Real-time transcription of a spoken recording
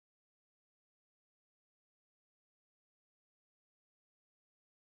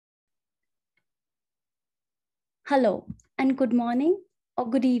Hello and good morning or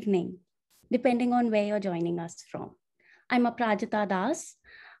good evening, depending on where you're joining us from. I'm Aparajita,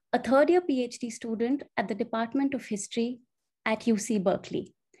 a third-year PhD student at the Department of History at UC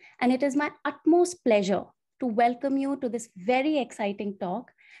Berkeley. And it is my utmost pleasure to welcome you to this very exciting talk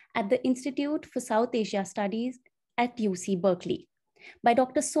at the Institute for South Asia Studies at UC Berkeley by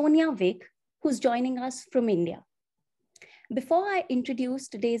Dr. Sonia Wigh, who's joining us from India. Before I introduce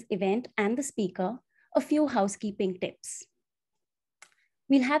today's event and the speaker, a few housekeeping tips.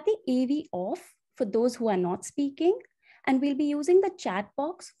 We'll have the AV off for those who are not speaking, and we'll be using the chat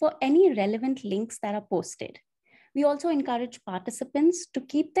box for any relevant links that are posted. We also encourage participants to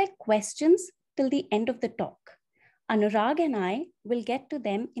keep their questions till the end of the talk. Anurag and I will get to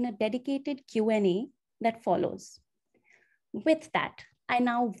them in a dedicated Q&A that follows. With that, I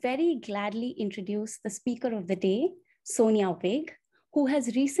now very gladly introduce the speaker of the day, Sonia Wigh, who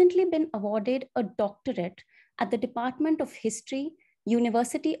has recently been awarded a doctorate at the Department of History,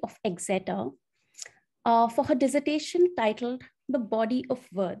 University of Exeter, for her dissertation titled The Body of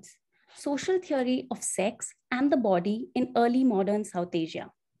Words, Social Theory of Sex and the Body in Early Modern South Asia.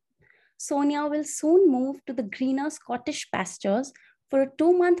 Sonia will soon move to the greener Scottish pastures for a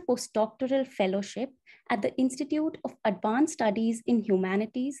 2-month postdoctoral fellowship at the Institute of Advanced Studies in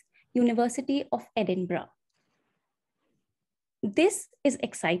Humanities, University of Edinburgh. This is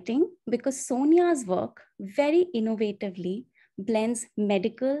exciting because Sonia's work very innovatively blends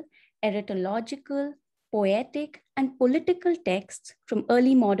medical, erotological, poetic, and political texts from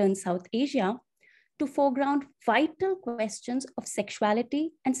early modern South Asia to foreground vital questions of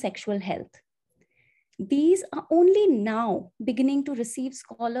sexuality and sexual health. These are only now beginning to receive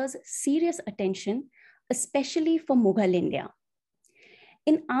scholars' serious attention, especially for Mughal India.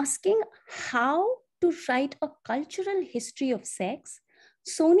 In asking how to write a cultural history of sex,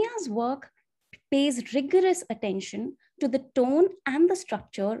 Sonia's work pays rigorous attention to the tone and the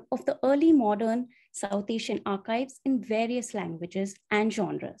structure of the early modern South Asian archives in various languages and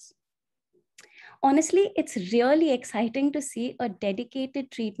genres. Honestly, it's really exciting to see a dedicated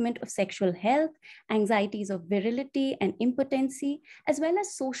treatment of sexual health, anxieties of virility and impotency, as well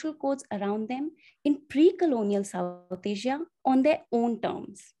as social codes around them in pre-colonial South Asia on their own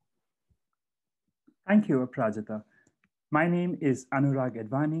terms. Thank you, Aparajita. My name is Anurag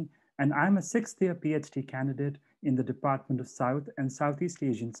Advani, and I'm a 6th-year PhD candidate in the Department of South and Southeast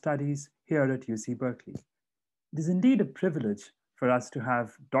Asian Studies here at UC Berkeley. It is indeed a privilege for us to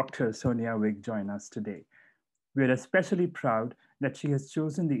have Dr. Sonia Wigh join us today. We are especially proud that she has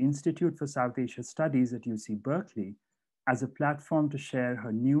chosen the Institute for South Asia Studies at UC Berkeley as a platform to share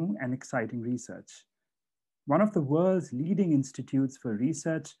her new and exciting research. One of the world's leading institutes for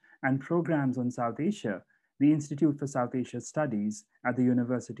research and programs on South Asia, the Institute for South Asia Studies at the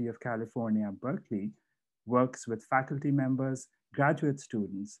University of California, Berkeley, works with faculty members, graduate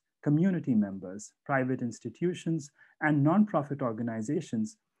students, community members, private institutions, and nonprofit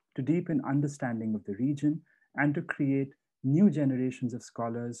organizations to deepen understanding of the region and to create new generations of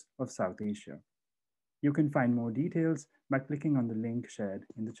scholars of South Asia. You can find more details by clicking on the link shared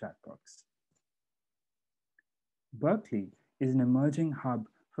in the chat box. Berkeley is an emerging hub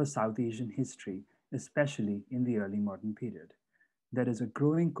for South Asian history, especially in the early modern period. There is a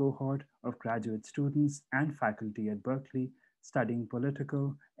growing cohort of graduate students and faculty at Berkeley studying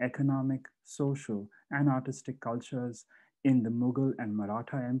political, economic, social, and artistic cultures in the Mughal and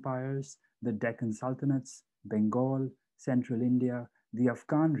Maratha empires, the Deccan Sultanates, Bengal, Central India, the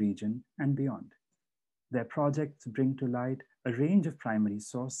Afghan region, and beyond. Their projects bring to light a range of primary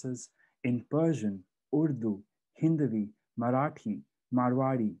sources in Persian, Urdu, Hindi, Marathi,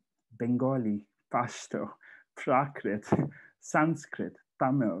 Marwari, Bengali, Pashto, Prakrit, Sanskrit,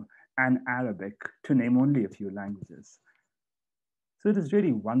 Tamil, and Arabic, to name only a few languages. So it is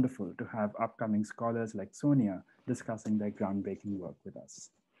really wonderful to have upcoming scholars like Sonia discussing their groundbreaking work with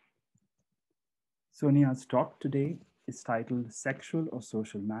us. Sonia's talk today is titled Sexual or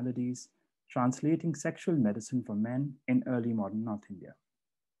Social Maladies, Translating Sexual Medicine for Men in Early Modern North India.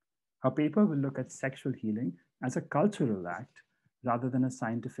 Her paper will look at sexual healing as a cultural act rather than a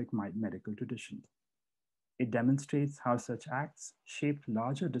scientific medical tradition. It demonstrates how such acts shaped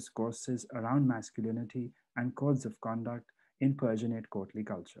larger discourses around masculinity and codes of conduct in Persianate courtly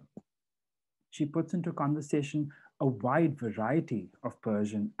culture. She puts into conversation a wide variety of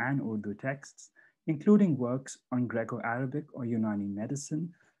Persian and Urdu texts, including works on Greco-Arabic or Unani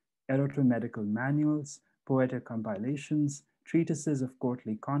medicine, eroto-medical manuals, poetic compilations, treatises of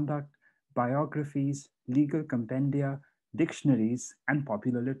courtly conduct, biographies, legal compendia, dictionaries, and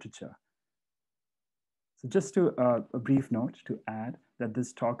popular literature. So just to a brief note to add that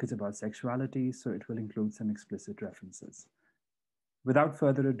this talk is about sexuality, so it will include some explicit references. Without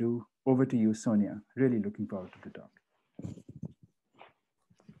further ado, over to you, Sonia. Really looking forward to the talk.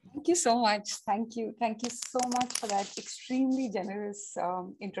 Thank you so much. Thank you. Thank you so much for that extremely generous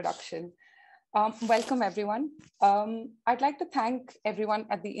introduction. Welcome, everyone. I'd like to thank everyone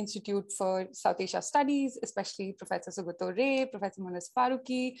at the Institute for South Asia Studies, especially Professor Sugato Ray, Professor Manas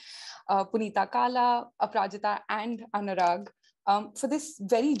Faruqi, Punita Kala, Aparajita, and Anurag for this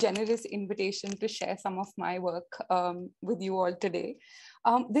very generous invitation to share some of my work with you all today.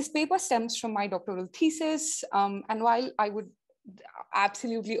 This paper stems from my doctoral thesis, and while I would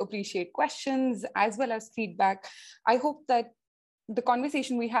absolutely appreciate questions as well as feedback, I hope that the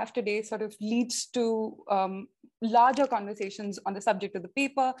conversation we have today sort of leads to larger conversations on the subject of the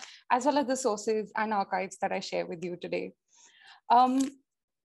paper, as well as the sources and archives that I share with you today.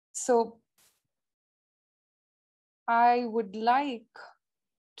 So I would like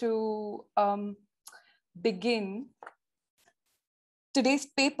to begin today's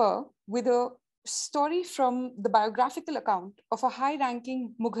paper with a story from the biographical account of a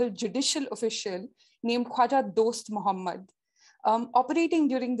high-ranking Mughal judicial official named Khwaja Dost Muhammad, operating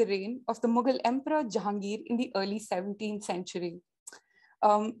during the reign of the Mughal Emperor Jahangir in the early 17th century.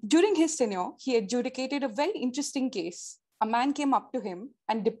 During his tenure, he adjudicated a very interesting case. A man came up to him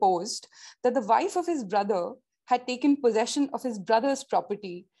and deposed that the wife of his brother had taken possession of his brother's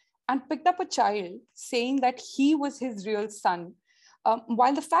property and picked up a child, saying that he was his real son,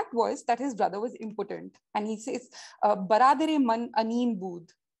 while the fact was that his brother was impotent. And he says, Baradere man aneen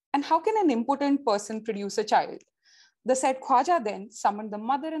bood. And how can an impotent person produce a child? The said Khwaja then summoned the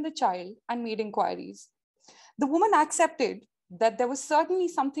mother and the child and made inquiries. The woman accepted that there was certainly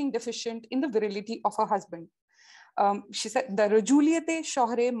something deficient in the virility of her husband. She said, the rujuliyate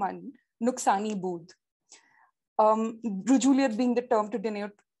shohre man nuksani bood. Rujuliyat being the term to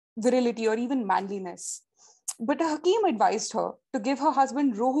denote virility or even manliness. But a Hakim advised her to give her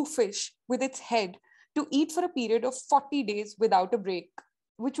husband rohu fish with its head to eat for a period of 40 days without a break,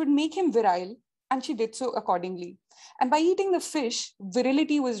 which would make him virile, and she did so accordingly. And by eating the fish,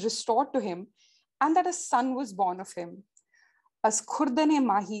 virility was restored to him, and that a son was born of him. As khurdane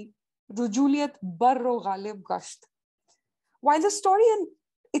mahi, rujuliyat barro ghalib gasht. While the story and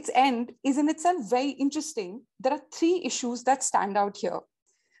its end is in itself very interesting, there are three issues that stand out here.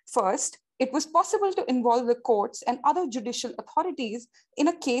 First, it was possible to involve the courts and other judicial authorities in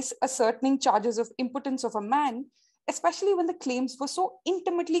a case ascertaining charges of impotence of a man, especially when the claims were so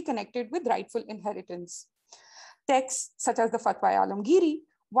intimately connected with rightful inheritance. Texts such as the Fatwa-e-Alamgiri,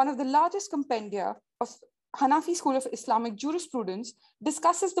 one of the largest compendia of Hanafi school of Islamic jurisprudence,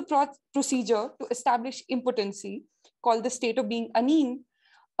 discusses the procedure to establish impotency, called the state of being aneen,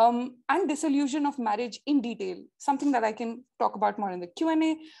 and dissolution of marriage in detail, something that I can talk about more in the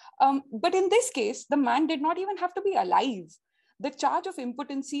Q&A. But in this case, the man did not even have to be alive. The charge of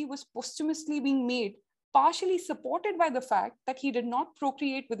impotency was posthumously being made, partially supported by the fact that he did not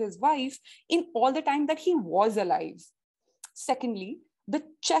procreate with his wife in all the time that he was alive. Secondly, the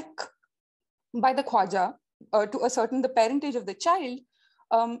check by the Khwaja to ascertain the parentage of the child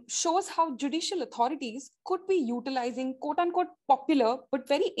shows how judicial authorities could be utilizing quote-unquote popular but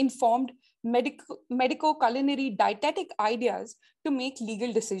very informed medico-culinary dietetic ideas to make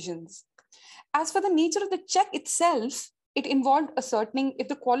legal decisions. As for the nature of the check itself, it involved ascertaining if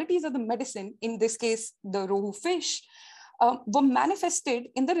the qualities of the medicine, in this case, the rohu fish, were manifested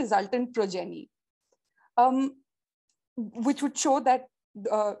in the resultant progeny, which would show that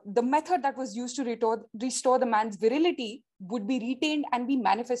the method that was used to restore the man's virility would be retained and be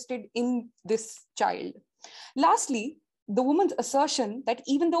manifested in this child. Lastly, the woman's assertion that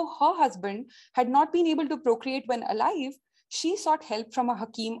even though her husband had not been able to procreate when alive, she sought help from a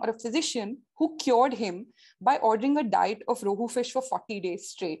Hakim or a physician who cured him by ordering a diet of rohu fish for 40 days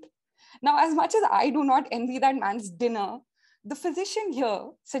straight. Now, as much as I do not envy that man's dinner, the physician here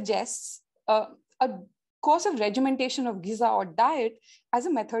suggests a course of regimentation of giza or diet as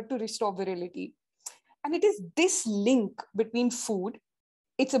a method to restore virility. And it is this link between food,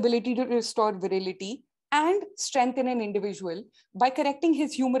 its ability to restore virility, and strengthen an individual by correcting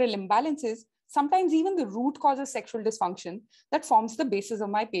his humoral imbalances, sometimes even the root cause of sexual dysfunction, that forms the basis of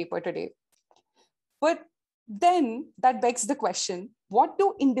my paper today. But then that begs the question, what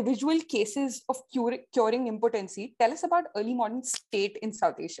do individual cases of curing impotency tell us about early modern state in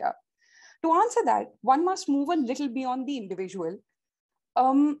South Asia? To answer that, one must move a little beyond the individual.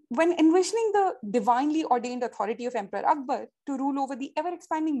 When envisioning the divinely ordained authority of Emperor Akbar to rule over the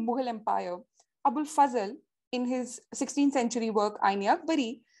ever-expanding Mughal Empire, Abul Fazl, in his 16th century work, Ṭibb-i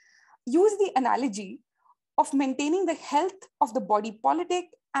Akbarī, used the analogy of maintaining the health of the body politic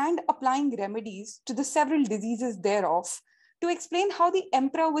and applying remedies to the several diseases thereof, to explain how the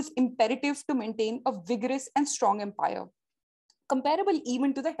emperor was imperative to maintain a vigorous and strong empire, comparable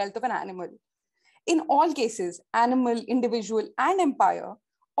even to the health of an animal. In all cases, animal, individual, and empire,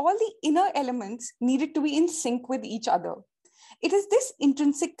 all the inner elements needed to be in sync with each other. It is this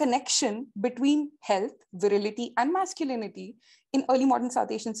intrinsic connection between health, virility, and masculinity in early modern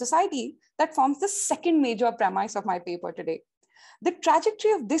South Asian society that forms the second major premise of my paper today. The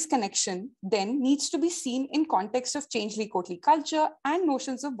trajectory of this connection then needs to be seen in context of changely courtly culture and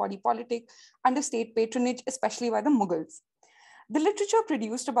notions of body politic under state patronage, especially by the Mughals. The literature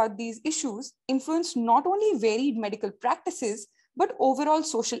produced about these issues influenced not only varied medical practices, but overall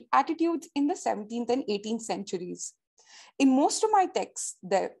social attitudes in the 17th and 18th centuries. In most of my texts,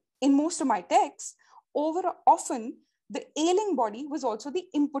 often the ailing body was also the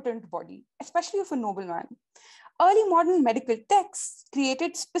impotent body, especially of a nobleman. Early modern medical texts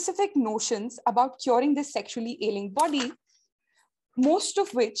created specific notions about curing this sexually ailing body, most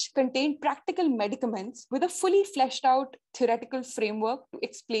of which contained practical medicaments with a fully fleshed out theoretical framework to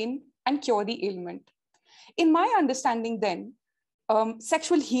explain and cure the ailment. In my understanding then,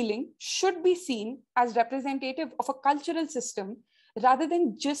 sexual healing should be seen as representative of a cultural system rather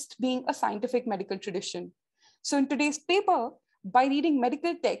than just being a scientific medical tradition. So in today's paper, by reading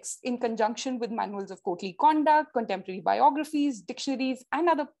medical texts in conjunction with manuals of courtly conduct, contemporary biographies, dictionaries, and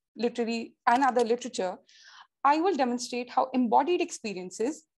other literature, I will demonstrate how embodied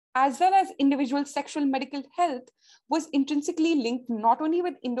experiences, as well as individual sexual medical health, was intrinsically linked not only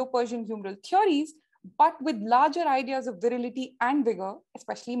with Indo-Persian humoral theories, but with larger ideas of virility and vigor,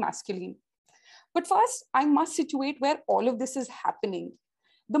 especially masculine. But first, I must situate where all of this is happening.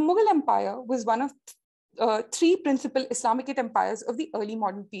 The Mughal Empire was one of three principal Islamicate empires of the early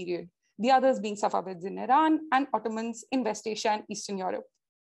modern period, the others being Safavids in Iran and Ottomans in West Asia and Eastern Europe.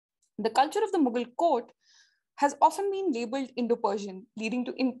 The culture of the Mughal court has often been labeled Indo-Persian, leading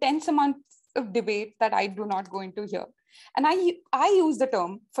to intense amounts of debate that I do not go into here. And I use the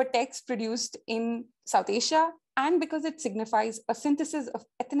term for texts produced in South Asia, and because it signifies a synthesis of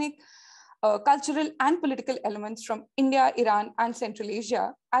ethnic, cultural, and political elements from India, Iran, and Central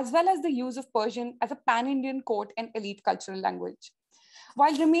Asia, as well as the use of Persian as a pan-Indian court and elite cultural language.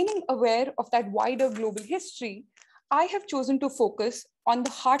 While remaining aware of that wider global history, I have chosen to focus on the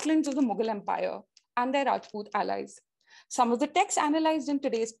heartlands of the Mughal Empire and their Rajput allies. Some of the texts analyzed in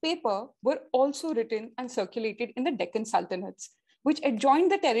today's paper were also written and circulated in the Deccan Sultanates, which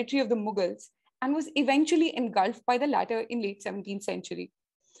adjoined the territory of the Mughals and was eventually engulfed by the latter in late 17th century.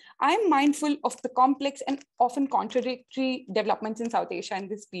 I am mindful of the complex and often contradictory developments in South Asia in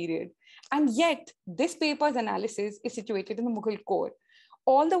this period. And yet, this paper's analysis is situated in the Mughal core,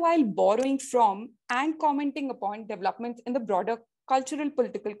 all the while borrowing from and commenting upon developments in the broader cultural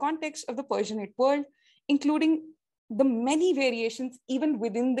political context of the Persianate world, including the many variations even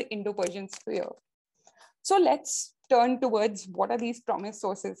within the Indo-Persian sphere. So let's turn towards what are these promised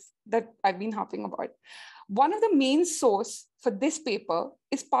sources that I've been harping about. One of the main sources for this paper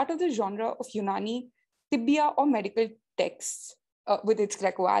is part of the genre of Unani, Tibbia or medical texts with its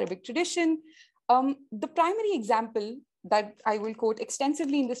Greco-Arabic tradition. The primary example that I will quote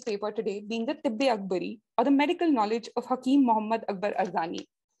extensively in this paper today being the Ṭibb-i Akbarī, or the medical knowledge of Hakim Muhammad Akbar Advani.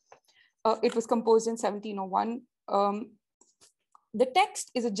 It was composed in 1701. The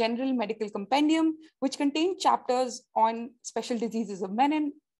text is a general medical compendium which contains chapters on special diseases of men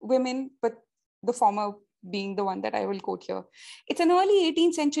and women, but the former being the one that I will quote here. It's an early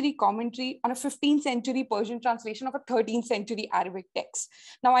 18th century commentary on a 15th century Persian translation of a 13th century Arabic text.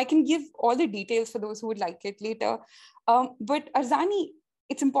 Now I can give all the details for those who would like it later, but Arzani,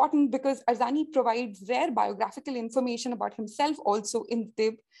 it's important because Arzani provides rare biographical information about himself also in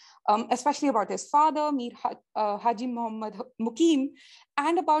Ṭibb, especially about his father, Mir Haji Muhammad Mukim,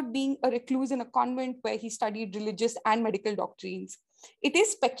 and about being a recluse in a convent where he studied religious and medical doctrines. It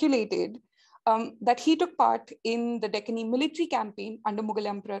is speculated that he took part in the Deccani military campaign under Mughal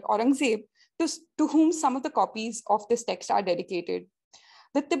Emperor Aurangzeb, to whom some of the copies of this text are dedicated.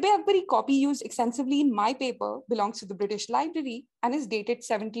 The Ṭibb-i Akbarī copy used extensively in my paper belongs to the British Library and is dated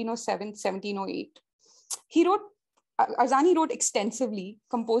 1707-1708. Arzani wrote extensively,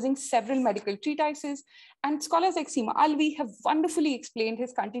 composing several medical treatises, and scholars like Seema Alvi have wonderfully explained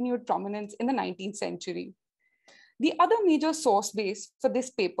his continued prominence in the 19th century. The other major source base for this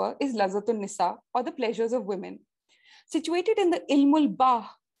paper is Laẓṛat al-nisā, or the pleasures of women. Situated in the Ilmul Bah,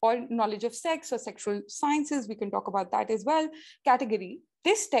 or knowledge of sex or sexual sciences, we can talk about that as well, category,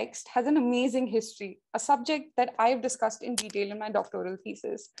 This text has an amazing history, a subject that I've discussed in detail in my doctoral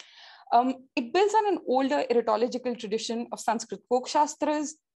thesis. It builds on an older erotological tradition of Sanskrit folk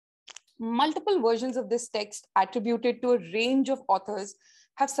shastras. Multiple versions of this text attributed to a range of authors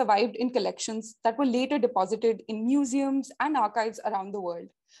have survived in collections that were later deposited in museums and archives around the world.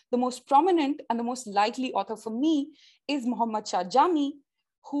 The most prominent and the most likely author for me is Muhammad Shah Jami,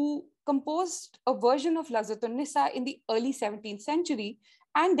 who composed a version of Laṛṛat an-nisā in the early 17th century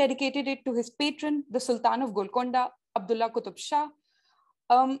and dedicated it to his patron, the Sultan of Golconda, Abdullah Qutb Shah.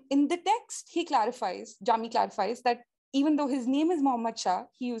 In the text, Jami clarifies that even though his name is Muhammad Shah,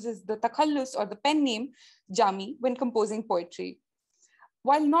 he uses the takhallus or the pen name Jami when composing poetry.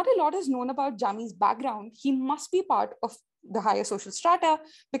 While not a lot is known about Jami's background, he must be part of the higher social strata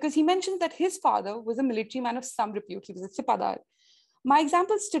because he mentions that his father was a military man of some repute. He was a sipadar. My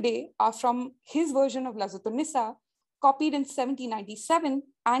examples today are from his version of Laṛṛat an-nisā, copied in 1797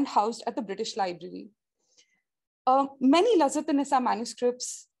 and housed at the British Library. Many Laṛṛat an-nisā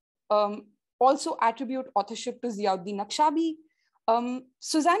manuscripts also attribute authorship to Ziauddin Naqshbandi.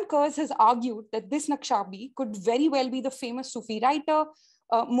 Suzanne Kurz has argued that this Naqshbandi could very well be the famous Sufi writer,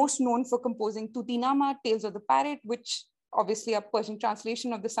 most known for composing Tuti-Nama, Tales of the Parrot, which obviously a Persian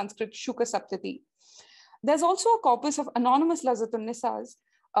translation of the Sanskrit Shuka Saptati. There's also a corpus of anonymous Laṛṛat an-nisās,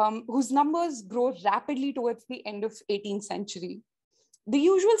 whose numbers grow rapidly towards the end of 18th century. The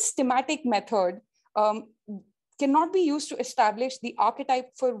usual schematic method cannot be used to establish the archetype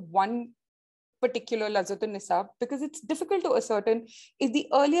for one particular Laṛṛat an-nisā because it's difficult to ascertain if the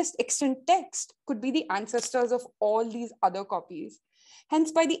earliest extant text could be the ancestors of all these other copies.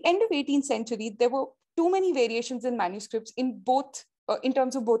 Hence, by the end of 18th century, there were too many variations in manuscripts in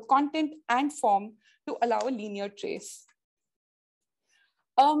terms of both content and form to allow a linear trace.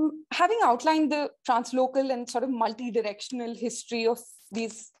 Having outlined the translocal and sort of multi-directional history of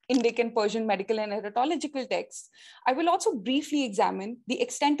these Indic and Persian medical and erotological texts, I will also briefly examine the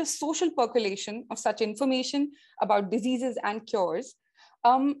extent of social percolation of such information about diseases and cures.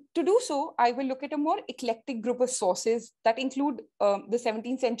 To do so, I will look at a more eclectic group of sources that include the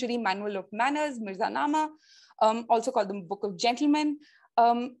 17th century Manual of Manners, Mirzanama, also called the Book of Gentlemen,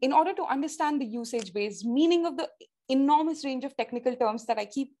 in order to understand the usage-based meaning of the enormous range of technical terms that I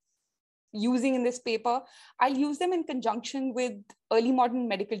keep using in this paper. I'll use them in conjunction with early modern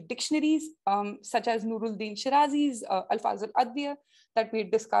medical dictionaries, such as Nuruddin Shirazi's Alfaz al-Adwiyah that we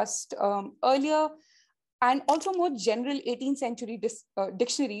discussed earlier, and also more general 18th century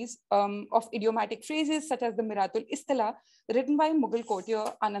dictionaries of idiomatic phrases, such as the Miratul Istila, written by Mughal courtier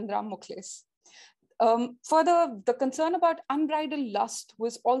Anandram Mukhlis. Further, the concern about unbridled lust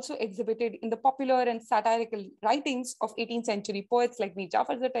was also exhibited in the popular and satirical writings of 18th century poets like Mir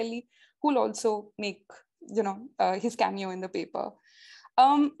Jafar Zatelli, who will also make his cameo in the paper.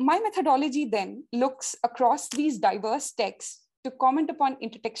 My methodology then looks across these diverse texts to comment upon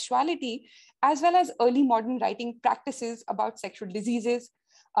intertextuality, as well as early modern writing practices about sexual diseases,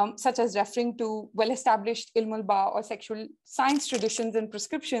 such as referring to well-established ilm al-ba or sexual science traditions and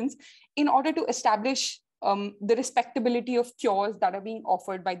prescriptions in order to establish the respectability of cures that are being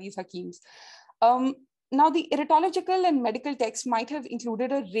offered by these hakims. Now, the erotological and medical texts might have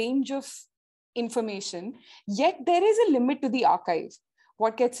included a range of information, yet there is a limit to the archive,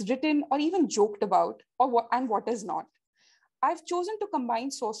 what gets written or even joked about, and what is not. I've chosen to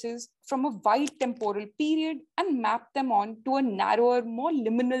combine sources from a wide temporal period and map them on to a narrower, more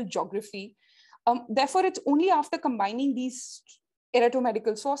liminal geography. Therefore, it's only after combining these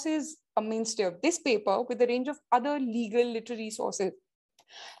eroto-medical sources, a mainstay of this paper, with a range of other legal literary sources,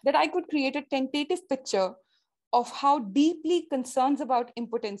 that I could create a tentative picture of how deeply concerns about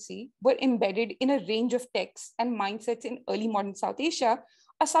impotency were embedded in a range of texts and mindsets in early modern South Asia,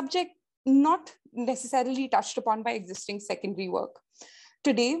 a subject not necessarily touched upon by existing secondary work.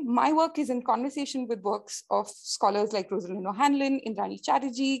 Today, my work is in conversation with works of scholars like Rosalind O'Hanlon, Indrani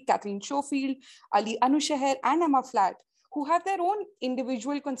Chatterjee, Kathleen Schofield, Ali Anusheher, and Emma Flatt, who have their own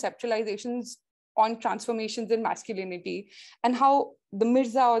individual conceptualizations on transformations in masculinity and how the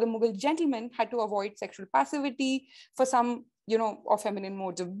Mirza or the Mughal gentleman had to avoid sexual passivity for some, or feminine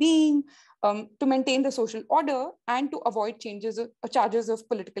modes of being, to maintain the social order and to avoid charges of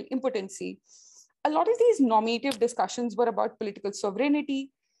political impotency. A lot of these normative discussions were about political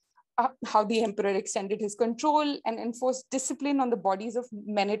sovereignty, how the emperor extended his control and enforced discipline on the bodies of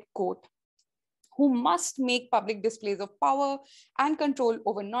men at court, who must make public displays of power and control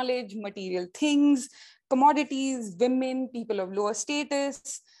over knowledge, material things, commodities, women, people of lower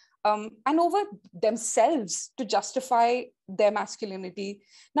status, and over themselves to justify their masculinity.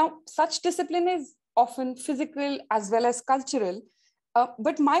 Now, such discipline is often physical as well as cultural,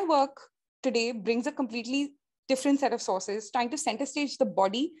 But my work today brings a completely different set of sources, trying to center stage the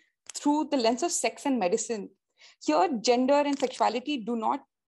body through the lens of sex and medicine. Here, gender and sexuality do not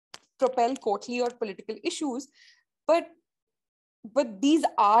propel courtly or political issues, but these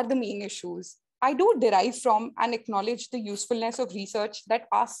are the main issues. I do derive from and acknowledge the usefulness of research that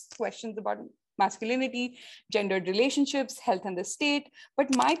asks questions about masculinity, gendered relationships, health and the state,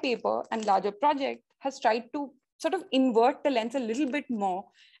 but my paper and larger project has tried to sort of invert the lens a little bit more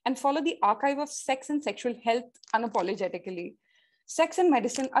and follow the archive of sex and sexual health unapologetically. Sex and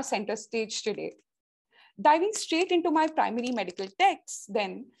medicine are center stage today. Diving straight into my primary medical texts,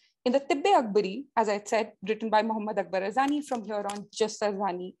 then, in the Ṭibb-i Akbarī, as I said, written by Muhammad Akbar Arzani, from here on just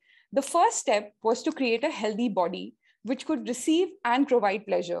Arzani, the first step was to create a healthy body which could receive and provide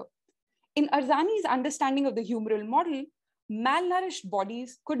pleasure. In Arzani's understanding of the humoural model, malnourished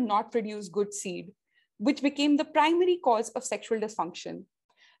bodies could not produce good seed, which became the primary cause of sexual dysfunction.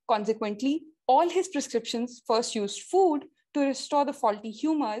 Consequently, all his prescriptions first used food to restore the faulty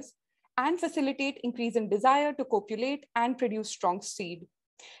humors and facilitate increase in desire to copulate and produce strong seed.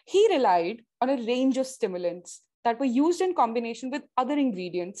 He relied on a range of stimulants that were used in combination with other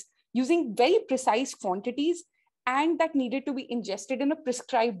ingredients using very precise quantities and that needed to be ingested in a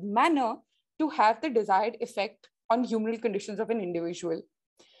prescribed manner to have the desired effect on humoral conditions of an individual.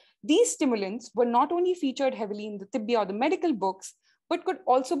 These stimulants were not only featured heavily in the Ṭibb-i or the medical books, but could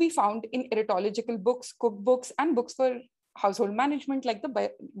also be found in erotological books, cookbooks, and books for household management like the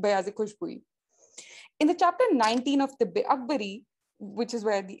Bayaz-e-Khushbui. In the chapter 19 of Ṭibb-i Akbarī, which is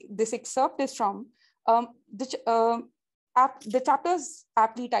where this excerpt is from, the chapter is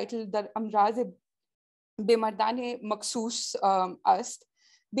aptly titled "Dar amraz bemardane maksus ast."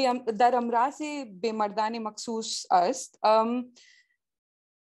 Dar amraz bemardane maksus ast.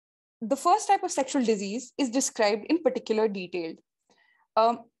 The first type of sexual disease is described in particular detail.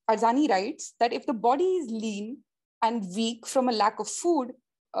 Arzani writes that if the body is lean and weak from a lack of food,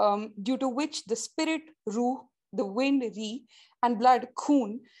 due to which the spirit, ruh, the wind, ri, and blood,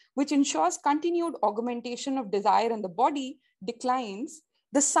 khun, which ensures continued augmentation of desire in the body, declines,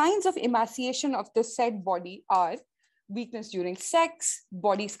 the signs of emaciation of the said body are weakness during sex,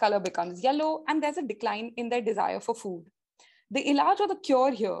 body's color becomes yellow, and there's a decline in their desire for food. The ilaj or the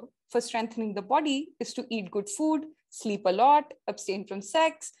cure here for strengthening the body is to eat good food, sleep a lot, abstain from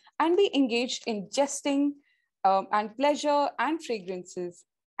sex, and be engaged in jesting and pleasure and fragrances,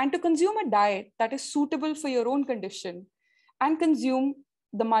 and to consume a diet that is suitable for your own condition, and consume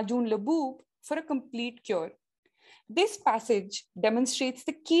the majun laboob for a complete cure. This passage demonstrates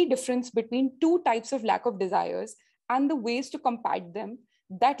the key difference between two types of lack of desires and the ways to combat them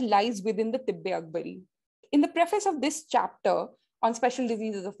that lies within the Ṭibb-i Akbarī. In the preface of this chapter on special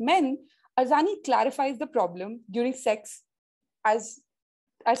diseases of men, Arzani clarifies the problem during sex as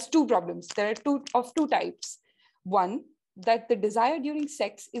two problems. There are two types. One, that the desire during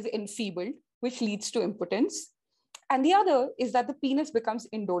sex is enfeebled, which leads to impotence. And the other is that the penis becomes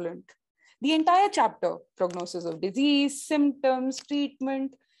indolent. The entire chapter, prognosis of disease, symptoms,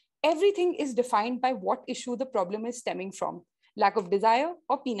 treatment, everything is defined by what issue the problem is stemming from, lack of desire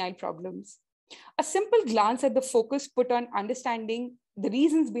or penile problems. A simple glance at the focus put on understanding the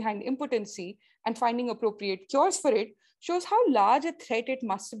reasons behind impotency and finding appropriate cures for it shows how large a threat it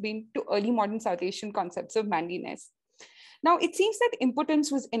must have been to early modern South Asian concepts of manliness. Now, it seems that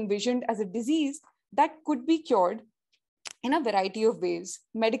impotence was envisioned as a disease that could be cured in a variety of ways,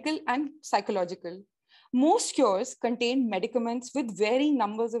 medical and psychological. Most cures contain medicaments with varying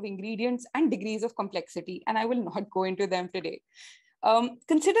numbers of ingredients and degrees of complexity, and I will not go into them today.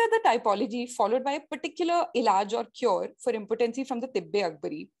 Consider the typology followed by a particular ilaj or cure for impotency from the Ṭibb-i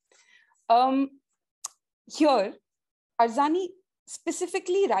Akbarī. Here, Arzani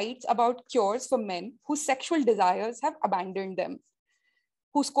specifically writes about cures for men whose sexual desires have abandoned them,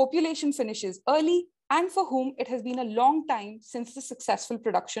 whose copulation finishes early, and for whom it has been a long time since the successful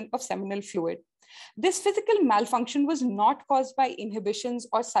production of seminal fluid. This physical malfunction was not caused by inhibitions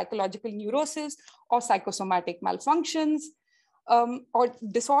or psychological neurosis or psychosomatic malfunctions or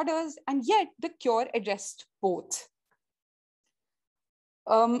disorders, and yet the cure addressed both.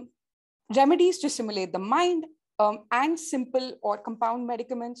 Remedies to stimulate the mind and simple or compound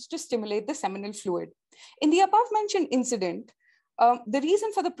medicaments to stimulate the seminal fluid. In the above-mentioned incident, the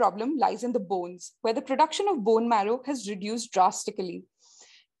reason for the problem lies in the bones, where the production of bone marrow has reduced drastically.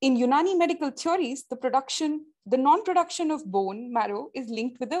 In Unani medical theories, the non-production of bone marrow is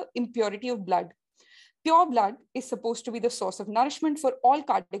linked with the impurity of blood. Pure blood is supposed to be the source of nourishment for all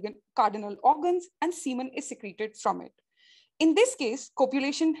cardinal organs, and semen is secreted from it. In this case,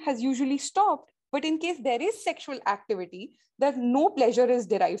 copulation has usually stopped but in case there is sexual activity, that no pleasure is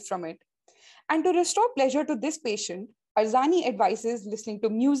derived from it. And to restore pleasure to this patient, Advani advises listening to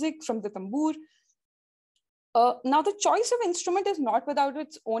music from the tambour. Now, the choice of instrument is not without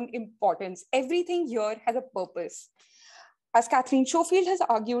its own importance. Everything here has a purpose. As Kathleen Schofield has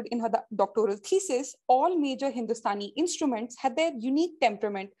argued in her doctoral thesis, all major Hindustani instruments had their unique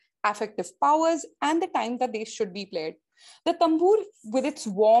temperament, affective powers, and the time that they should be played. The tambour, with its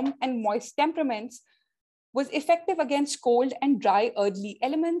warm and moist temperaments, was effective against cold and dry earthly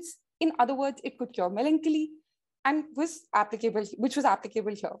elements. In other words, it could cure melancholy, and which was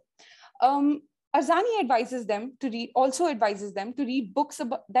applicable here. Advani advises them to read books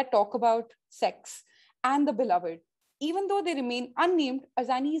that talk about sex and the beloved. Even though they remain unnamed,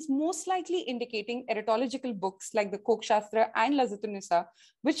 Advani is most likely indicating erotological books like the Kokshastra and al-nisā,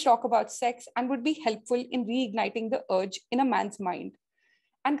 which talk about sex and would be helpful in reigniting the urge in a man's mind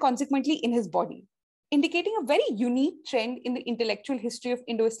and consequently in his body. Indicating a very unique trend in the intellectual history of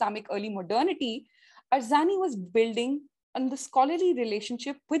Indo-Islamic early modernity, Advani was building on the scholarly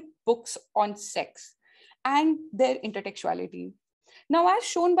relationship with books on sex and their intertextuality. Now, as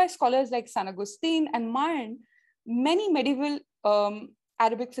shown by scholars like San Agustin and Marin, many medieval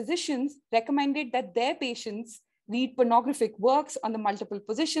Arabic physicians recommended that their patients read pornographic works on the multiple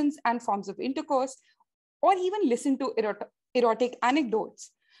positions and forms of intercourse, or even listen to erotic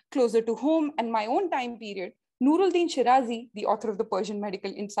anecdotes. Closer to home and my own time period, Nuruddin Shirazi, the author of the Persian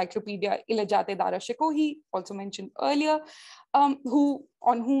medical encyclopedia Ilajat-e-Dara Shikohi, also mentioned earlier, on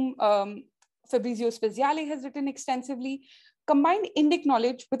whom Fabrizio Speziale has written extensively, combined Indic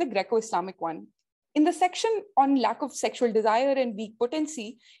knowledge with a Greco-Islamic one. In the section on lack of sexual desire and weak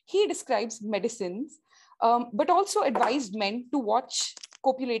potency, he describes medicines, but also advised men to watch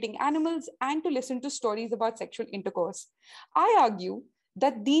copulating animals and to listen to stories about sexual intercourse. I argue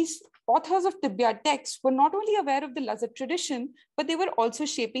that these authors of Ṭibb-i texts were not only aware of the Laṛṛat tradition, but they were also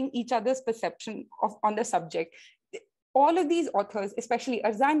shaping each other's perception on the subject. All of these authors, especially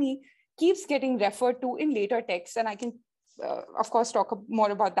Advani, keeps getting referred to in later texts, and I can, of course, talk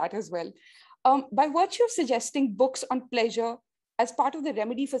more about that as well. By virtue of suggesting books on pleasure as part of the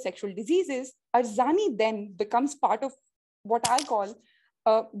remedy for sexual diseases, Advani then becomes part of what I call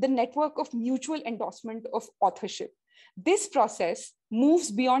the network of mutual endorsement of authorship. This process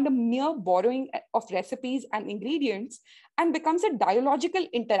moves beyond a mere borrowing of recipes and ingredients and becomes a dialogical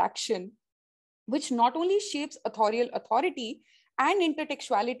interaction, which not only shapes authorial authority and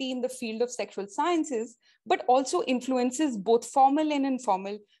intertextuality in the field of sexual sciences, but also influences both formal and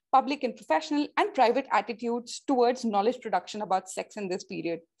informal, public and professional, and private attitudes towards knowledge production about sex in this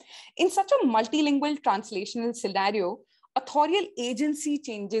period. In such a multilingual translational scenario, authorial agency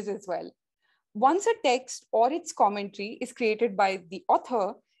changes as well. Once a text or its commentary is created by the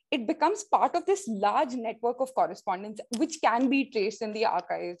author, it becomes part of this large network of correspondence, which can be traced in the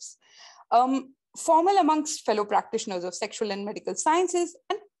archives. Formal amongst fellow practitioners of sexual and medical sciences,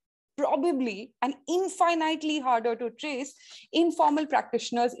 and probably and infinitely harder to trace informal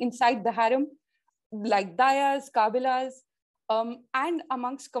practitioners inside the harem, like dayas, kabilas, and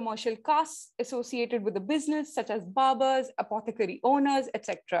amongst commercial castes associated with the business, such as barbers, apothecary owners,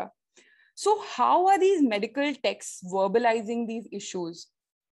 etc. So how are these medical texts verbalizing these issues?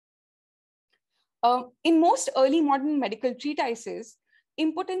 In most early modern medical treatises,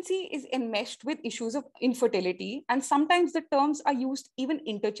 impotency is enmeshed with issues of infertility, and sometimes the terms are used even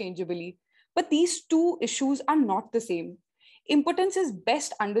interchangeably. But these two issues are not the same. Impotence is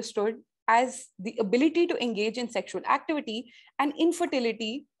best understood as the ability to engage in sexual activity, and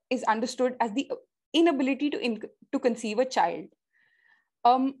infertility is understood as the inability to conceive a child.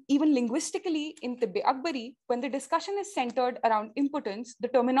 Even linguistically, in Ṭibb-i Akbarī, when the discussion is centered around impotence, the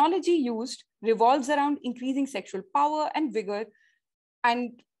terminology used revolves around increasing sexual power and vigor,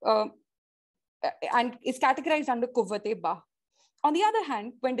 and is categorized under Quwwat-e-Bah. On the other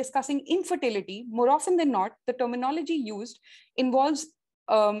hand, when discussing infertility, more often than not, the terminology used involves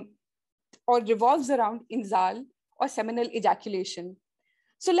or revolves around inzal or seminal ejaculation.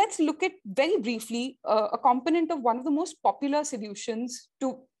 So let's look at very briefly a component of one of the most popular solutions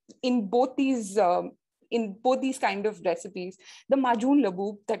in both these kind of recipes, the Majun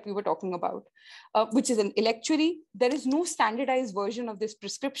Laboob that we were talking about, which is an electuary. There is no standardized version of this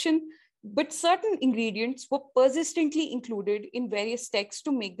prescription, but certain ingredients were persistently included in various texts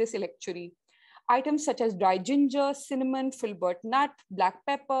to make this electuary. Items such as dry ginger, cinnamon, filbert nut, black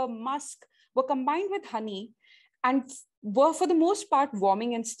pepper, musk were combined with honey and were for the most part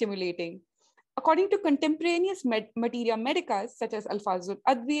warming and stimulating. According to contemporaneous materia medica, such as Alfazul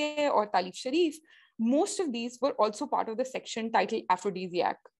Adwiye or Talif Sharif, most of these were also part of the section titled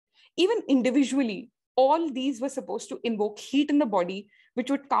Aphrodisiac. Even individually, all these were supposed to invoke heat in the body, which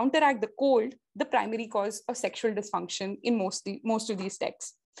would counteract the cold, the primary cause of sexual dysfunction in most of these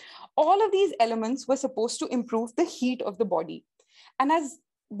texts. All of these elements were supposed to improve the heat of the body. And as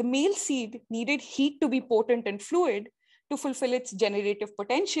the male seed needed heat to be potent and fluid to fulfill its generative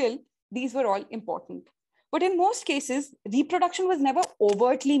potential, these were all important. But in most cases, reproduction was never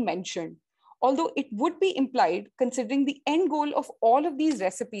overtly mentioned, although it would be implied, considering the end goal of all of these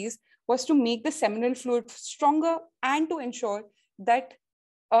recipes was to make the seminal fluid stronger and to ensure that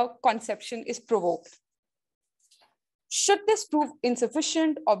a conception is provoked. Should this prove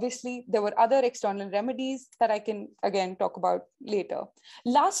insufficient, obviously, there were other external remedies that I can, again, talk about later.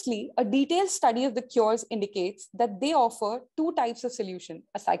 Lastly, a detailed study of the cures indicates that they offer two types of solution,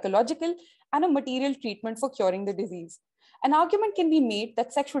 a psychological and a material treatment for curing the disease. An argument can be made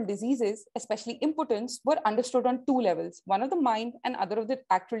that sexual diseases, especially impotence, were understood on two levels, one of the mind and other of the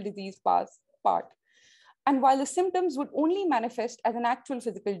actual disease part. And while the symptoms would only manifest as an actual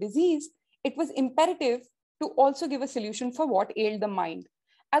physical disease, it was imperative to also give a solution for what ailed the mind,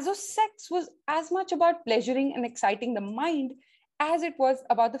 as though sex was as much about pleasuring and exciting the mind as it was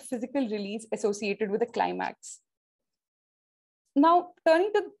about the physical release associated with the climax. Now,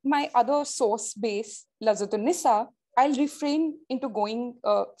 turning to my other source base, Laẓṛat al-nisā, I'll refrain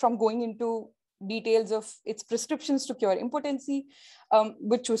from going into details of its prescriptions to cure impotency,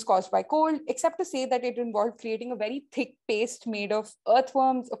 which was caused by cold, except to say that it involved creating a very thick paste made of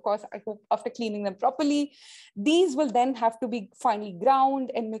earthworms. Of course, I hope after cleaning them properly. These will then have to be finely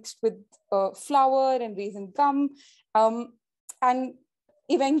ground and mixed with flour and raisin gum. And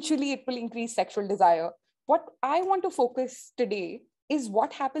eventually it will increase sexual desire. What I want to focus today is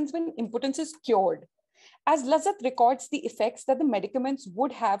what happens when impotence is cured, as Laẓṛat records the effects that the medicaments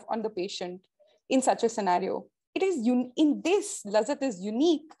would have on the patient in such a scenario. It is in this, Laẓṛat is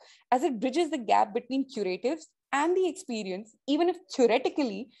unique as it bridges the gap between curatives and the experience, even if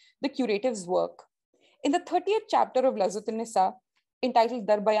theoretically the curatives work. In the 30th chapter of Laẓṛat al-nisā, entitled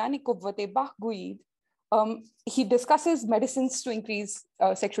Dar Bayāni Quvvat-e Bah Guīd, he discusses medicines to increase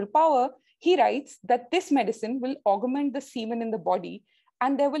sexual power. He writes that this medicine will augment the semen in the body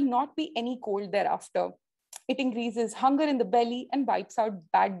and there will not be any cold thereafter. It increases hunger in the belly and wipes out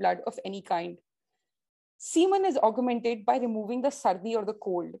bad blood of any kind. Semen is augmented by removing the sardi or the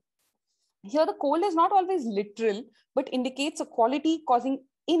cold. Here, the cold is not always literal, but indicates a quality causing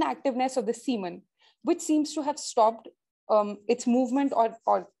inactiveness of the semen, which seems to have stopped its movement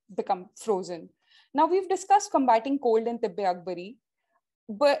or become frozen. Now, we've discussed combating cold in Ṭibb-i Akbarī,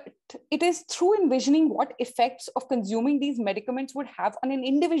 but it is through envisioning what effects of consuming these medicaments would have on an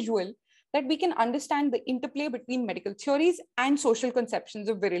individual that we can understand the interplay between medical theories and social conceptions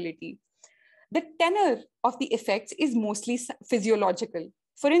of virility. The tenor of the effects is mostly physiological.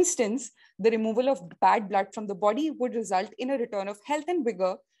 For instance, the removal of bad blood from the body would result in a return of health and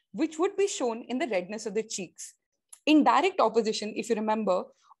vigor, which would be shown in the redness of the cheeks. In direct opposition, if you remember,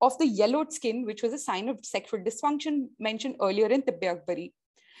 of the yellowed skin, which was a sign of sexual dysfunction mentioned earlier in Ṭibb-i Akbarī.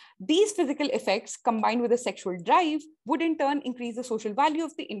 These physical effects, combined with a sexual drive, would in turn increase the social value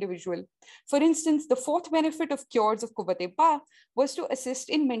of the individual. For instance, the fourth benefit of cures of Quvvat-e Bah was to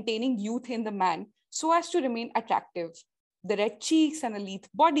assist in maintaining youth in the man so as to remain attractive. The red cheeks and a lithe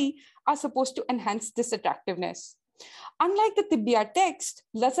body are supposed to enhance this attractiveness. Unlike the Tibbiya text,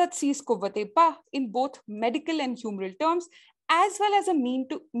 Laẓṛat sees Quvvat-e Bah in both medical and humoural terms, as well as a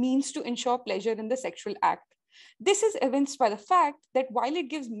means to ensure pleasure in the sexual act. This is evinced by the fact that while it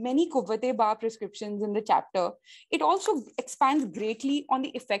gives many Quvvat-e Bah prescriptions in the chapter, it also expands greatly on the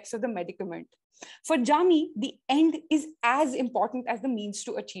effects of the medicament. For Jami, the end is as important as the means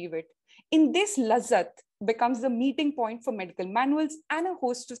to achieve it. In this, Laẓṛat becomes the meeting point for medical manuals and a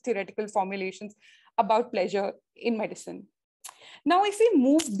host of theoretical formulations about pleasure in medicine. Now, if we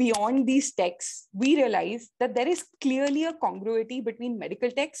move beyond these texts, we realize that there is clearly a congruity between medical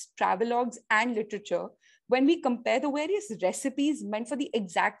texts, travelogues, and literature when we compare the various recipes meant for the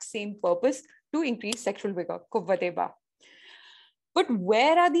exact same purpose to increase sexual vigor, Quvvat-e Bah. But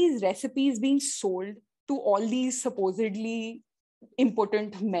where are these recipes being sold to all these supposedly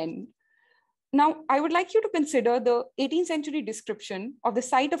impotent men? Now, I would like you to consider the 18th century description of the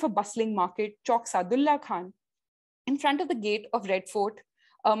site of a bustling market, Chowk Sadullah Khan, in front of the gate of Red Fort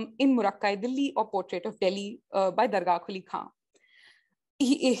in Murakkah-e Delhi, or Portrait of Delhi by Dargah Quli Khan.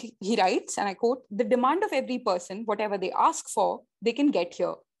 He writes, and I quote, "The demand of every person, whatever they ask for, they can get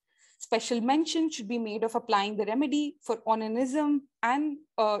here. Special mention should be made of applying the remedy for onanism and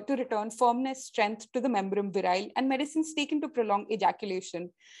to return firmness, strength to the membrum virile, and medicines taken to prolong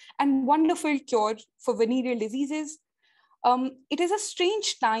ejaculation, and wonderful cure for venereal diseases. It is a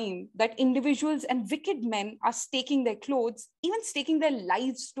strange time that individuals and wicked men are staking their clothes, even staking their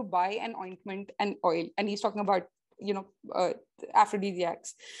lives to buy an ointment and oil. And he's talking about,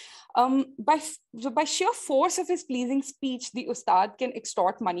 aphrodisiacs. By sheer force of his pleasing speech, the ustad can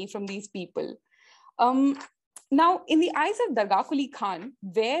extort money from these people. Now, in the eyes of Dargah Quli Khan,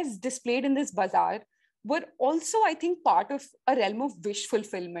 wares displayed in this bazaar were also, I think, part of a realm of wish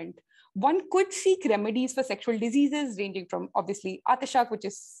fulfillment. One could seek remedies for sexual diseases, ranging from obviously atashak, which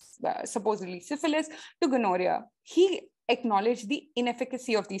is supposedly syphilis, to gonorrhea. He acknowledged the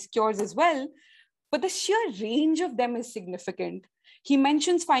inefficacy of these cures as well, but the sheer range of them is significant. He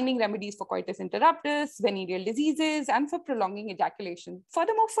mentions finding remedies for coitus interruptus, venereal diseases, and for prolonging ejaculation.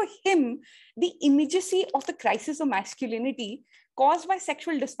 Furthermore, for him, the immediacy of the crisis of masculinity caused by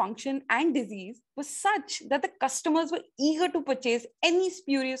sexual dysfunction and disease was such that the customers were eager to purchase any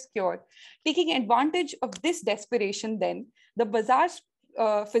spurious cure. Taking advantage of this desperation, then, the bazaar's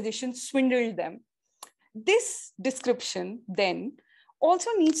physicians swindled them. This description, then,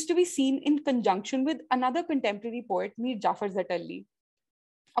 also needs to be seen in conjunction with another contemporary poet, Mir Jafar Zatalli.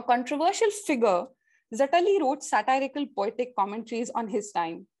 A controversial figure, Zatalli wrote satirical poetic commentaries on his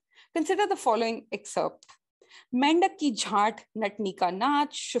time. Consider the following excerpt. मेंढक की झाट, नटनी का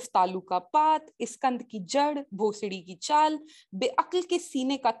नाच, शुफ्तालू का पात, इस्कंद की जड़, भोसड़ी की चाल, बेअक्ल के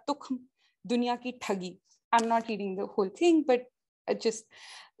सीने का तुख्म, दुनिया की ठगी. I'm not reading the whole thing, but just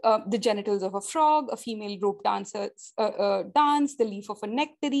the genitals of a frog, a female rope dancer dance, the leaf of a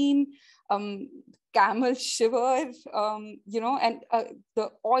nectarine, camel shiver, and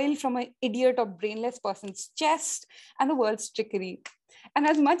the oil from an idiot or brainless person's chest, and the world's trickery. And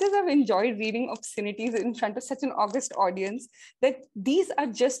as much as I've enjoyed reading obscenities in front of such an august audience, that these are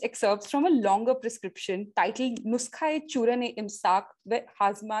just excerpts from a longer prescription titled Nuskhaye Churane Imsak ve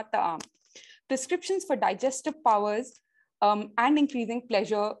Hazma Ta'am, prescriptions for digestive powers and increasing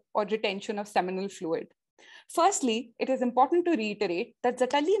pleasure or retention of seminal fluid. Firstly, it is important to reiterate that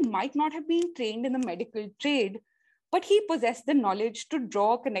Zatalli might not have been trained in the medical trade, but he possessed the knowledge to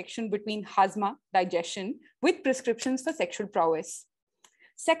draw a connection between hazma, digestion, with prescriptions for sexual prowess.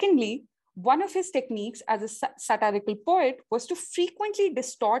 Secondly, one of his techniques as a satirical poet was to frequently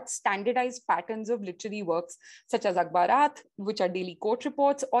distort standardized patterns of literary works, such as Akbarat, which are daily court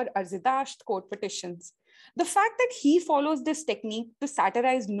reports, or Arzidasht, court petitions. The fact that he follows this technique to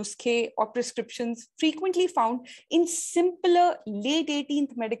satirize nuskhe or prescriptions frequently found in simpler late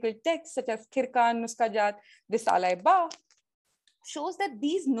 18th medical texts, such as Khirkan, Nuskhajāt, Risala-e-Ba, shows that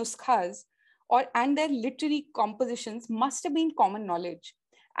these nuskhas and their literary compositions must have been common knowledge.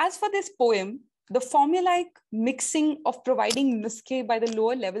 As for this poem, the formulaic mixing of providing nuskhe by the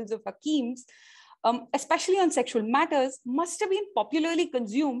lower levels of hakims, especially on sexual matters, must have been popularly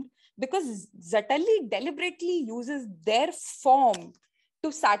consumed because Zatalli deliberately uses their form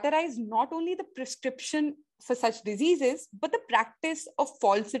to satirize not only the prescription for such diseases, but the practice of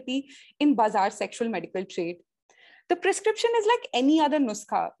falsity in bazaar sexual medical trade. The prescription is like any other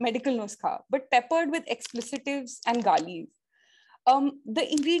nuskha, medical nuskha, but peppered with explicitives and galis. The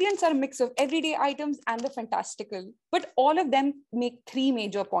ingredients are a mix of everyday items and the fantastical, but all of them make three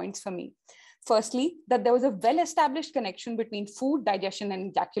major points for me. Firstly, that there was a well-established connection between food, digestion, and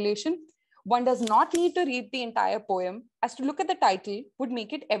ejaculation. One does not need to read the entire poem, as to look at the title would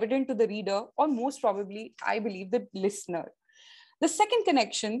make it evident to the reader, or most probably, I believe, the listener. The second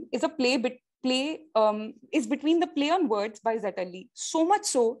connection is between the play on words by Zatalli, so much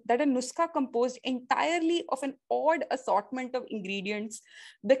so that a nuskha composed entirely of an odd assortment of ingredients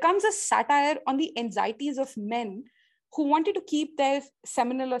becomes a satire on the anxieties of men who wanted to keep their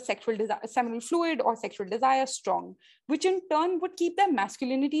seminal fluid or sexual desire strong, which in turn would keep their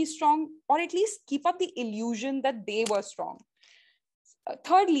masculinity strong, or at least keep up the illusion that they were strong.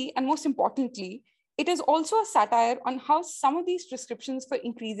 Thirdly, and most importantly, it is also a satire on how some of these prescriptions for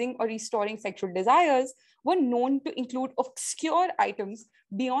increasing or restoring sexual desires were known to include obscure items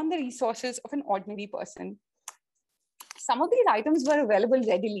beyond the resources of an ordinary person. Some of these items were available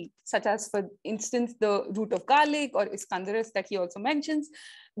readily, such as, for instance, the root of garlic or iskandarus that he also mentions.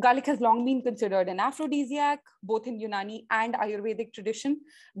 Garlic has long been considered an aphrodisiac, both in Unani and Ayurvedic tradition.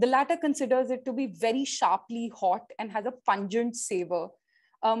 The latter considers it to be very sharply hot and has a pungent savor.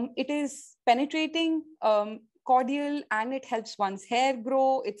 It is penetrating, cordial, and it helps one's hair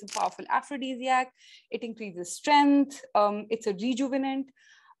grow. It's a powerful aphrodisiac. It increases strength. It's a rejuvenant.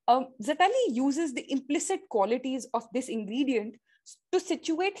 Zatalli uses the implicit qualities of this ingredient to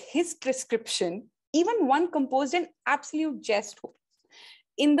situate his prescription, even one composed in absolute jest,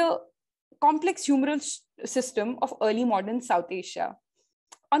 in the complex humoural system of early modern South Asia.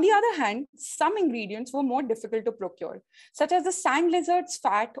 On the other hand, some ingredients were more difficult to procure, such as the sand lizard's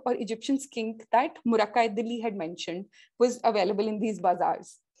fat or Egyptian skink that Muraka-e-Dilli had mentioned was available in these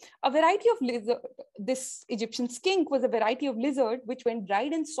bazaars. A variety of lizard, this Egyptian skink was a variety of lizard which, when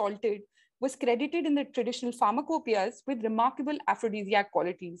dried and salted, was credited in the traditional pharmacopoeias with remarkable aphrodisiac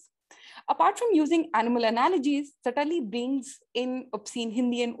qualities. Apart from using animal analogies, Zatali brings in obscene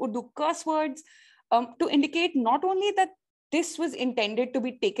Hindi and Urdu curse words to indicate not only that this was intended to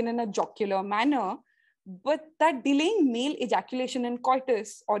be taken in a jocular manner, but that delaying male ejaculation and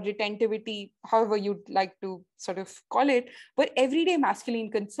coitus or retentivity, however you'd like to sort of call it, were everyday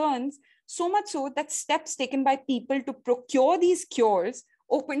masculine concerns, so much so that steps taken by people to procure these cures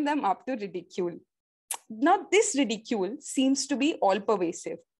opened them up to ridicule. Now, this ridicule seems to be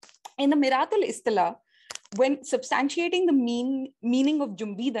all-pervasive. In the Mirat al-Istilah, when substantiating the meaning of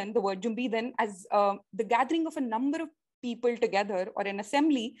Jumbidan, the word Jumbidan as the gathering of a number of people together or an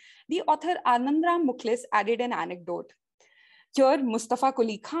assembly, the author Anandram Mukhlis added an anecdote. Here, Mustafa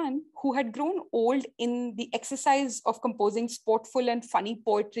Quli Khan, who had grown old in the exercise of composing sportful and funny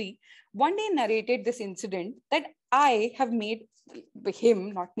poetry, one day narrated this incident that I have made,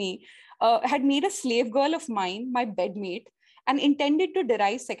 him, not me, had made a slave girl of mine, my bedmate, and intended to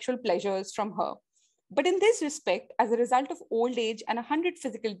derive sexual pleasures from her. But in this respect, as a result of old age and 100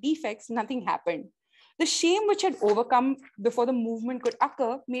 physical defects, nothing happened. The shame which had overcome before the movement could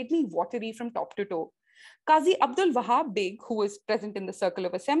occur made me watery from top to toe. Qazi Abdul Wahab Beg, who was present in the circle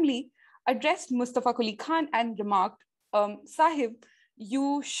of assembly, addressed Mustafa Quli Khan and remarked, Sahib,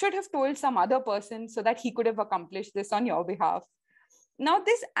 you should have told some other person so that he could have accomplished this on your behalf. Now,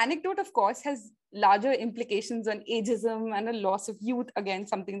 this anecdote, of course, has larger implications on ageism and a loss of youth, again,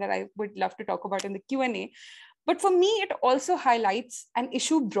 something that I would love to talk about in the Q&A. But for me, it also highlights an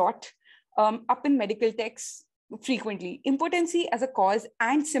issue brought up in medical texts frequently, impotency as a cause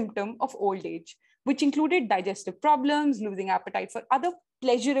and symptom of old age, which included digestive problems, losing appetite for other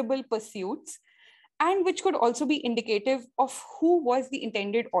pleasurable pursuits, and which could also be indicative of who was the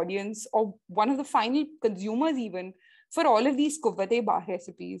intended audience or one of the final consumers even for all of these Quvvat-e-Bah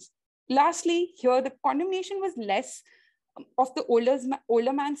recipes. Lastly, here the condemnation was less of the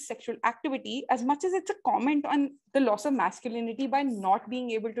older man's sexual activity as much as it's a comment on the loss of masculinity by not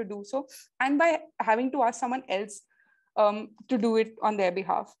being able to do so and by having to ask someone else to do it on their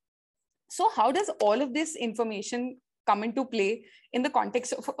behalf. So how does all of this information come into play in the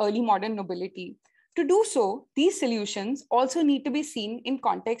context of early modern nobility? To do so, these solutions also need to be seen in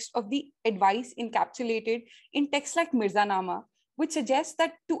context of the advice encapsulated in texts like Mirzanama, which suggests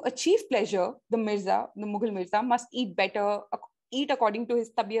that to achieve pleasure, the Mughal Mirza, must eat better, eat according to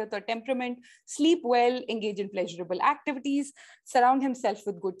his tabiyat or temperament, sleep well, engage in pleasurable activities, surround himself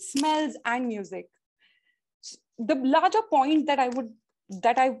with good smells and music. The larger point that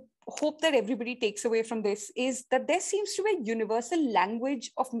I hope that everybody takes away from this is that there seems to be a universal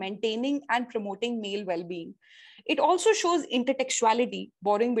language of maintaining and promoting male well-being. It also shows intertextuality,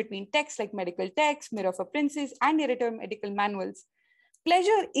 borrowing between texts like medical texts, Mirror for Princes, and eroto-medical manuals.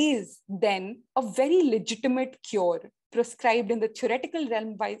 Pleasure is then a very legitimate cure, prescribed in the theoretical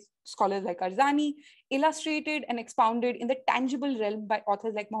realm by scholars like Advani, illustrated and expounded in the tangible realm by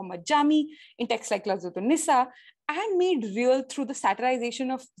authors like Muhammad Jami, in texts like Laṛṛat al-nisā, and made real through the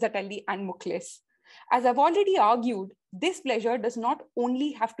satirization of Zatali and Mukhlis. As I've already argued, this pleasure does not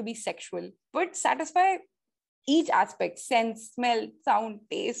only have to be sexual, but satisfy each aspect: sense, smell, sound,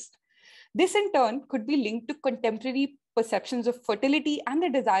 taste. This in turn could be linked to contemporary perceptions of fertility and the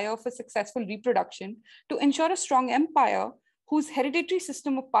desire for successful reproduction to ensure a strong empire whose hereditary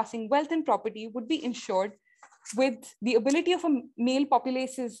system of passing wealth and property would be ensured with the ability of a male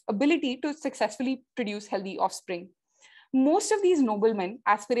populace's ability to successfully produce healthy offspring. Most of these noblemen,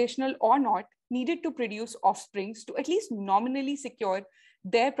 aspirational or not, needed to produce offsprings to at least nominally secure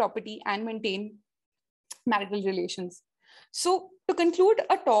their property and maintain marital relations. So to conclude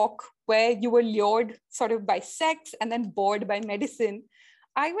a talk where you were lured sort of by sex and then bored by medicine,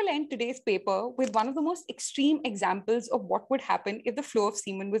 I will end today's paper with one of the most extreme examples of what would happen if the flow of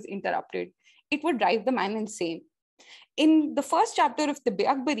semen was interrupted. It would drive the man insane. In the first chapter of Ṭibb-i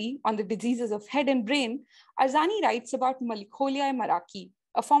Akbarī on the diseases of head and brain, Arzani writes about melancholia maraki,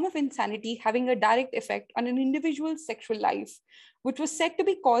 a form of insanity having a direct effect on an individual's sexual life, which was said to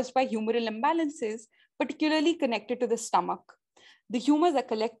be caused by humoral imbalances, particularly connected to the stomach. The humors are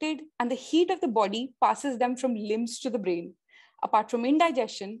collected and the heat of the body passes them from limbs to the brain. Apart from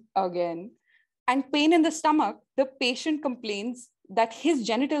indigestion, again, and pain in the stomach, the patient complains that his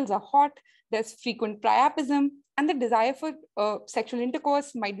genitals are hot, there's frequent priapism, and the desire for sexual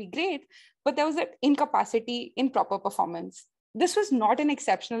intercourse might be great, but there was an incapacity in proper performance. This was not an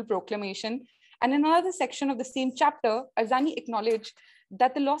exceptional proclamation. And in another section of the same chapter, Advani acknowledged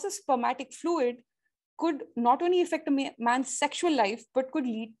that the loss of spermatic fluid could not only affect a man's sexual life, but could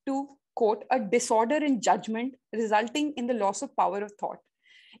lead to, quote, a disorder in judgment resulting in the loss of power of thought.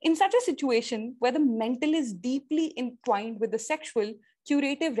 In such a situation where the mental is deeply entwined with the sexual,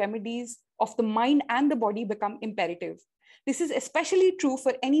 curative remedies of the mind and the body become imperative. This is especially true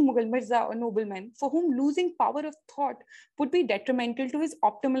for any Mughal Mirza or nobleman for whom losing power of thought would be detrimental to his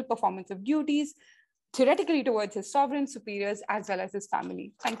optimal performance of duties, theoretically towards his sovereign superiors as well as his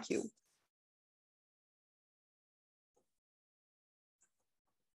family. Thank you.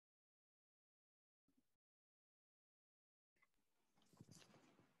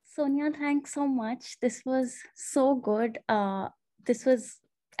 Sonia, thanks so much. This was so good. I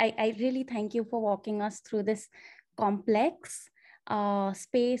really thank you for walking us through this complex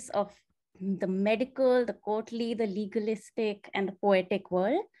space of the medical, the courtly, the legalistic, and the poetic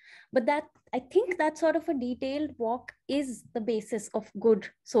world. But I think that sort of a detailed walk is the basis of good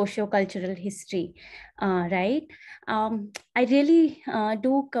socio-cultural history, right? I really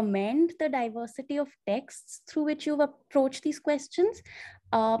do commend the diversity of texts through which you've approached these questions.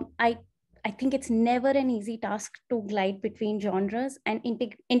 I think it's never an easy task to glide between genres and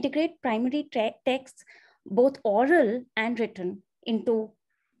integrate primary texts, both oral and written, into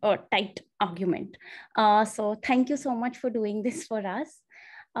a tight argument. So thank you so much for doing this for us.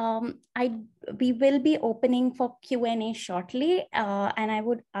 We will be opening for Q&A shortly, and I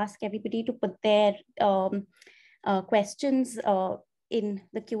would ask everybody to put their questions in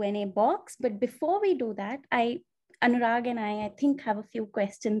the Q&A box. But before we do that, Anurag and I think, have a few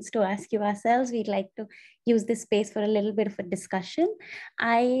questions to ask you ourselves. We'd like to use this space for a little bit of a discussion.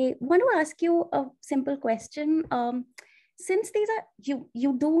 I want to ask you a simple question. Since these are,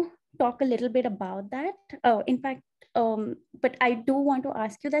 you do talk a little bit about that. In fact, but I do want to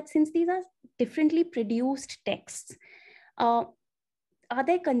ask you that since these are differently produced texts, are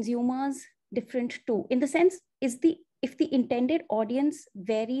their consumers different too? In the sense, if the intended audience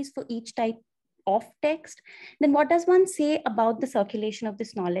varies for each type of text, then what does one say about the circulation of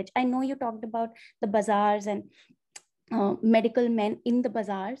this knowledge? I know you talked about the bazaars and medical men in the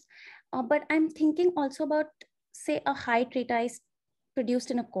bazaars, but I'm thinking also about, say, a high treatise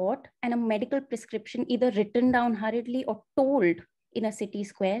produced in a court and a medical prescription either written down hurriedly or told in a city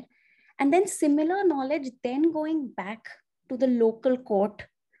square, and then similar knowledge then going back to the local court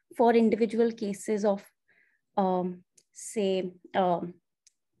for individual cases of, say,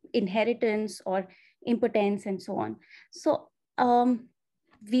 inheritance or impotence and so on. So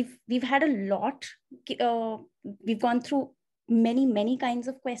we've had a lot, we've gone through many kinds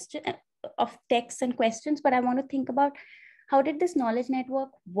of texts and questions, but I want to think about how did this knowledge network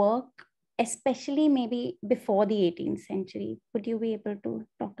work, especially maybe before the 18th century? Would you be able to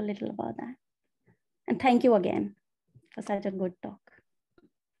talk a little about that? And thank you again for such a good talk.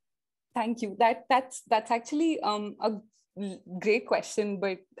 Thank you. That's actually a great question,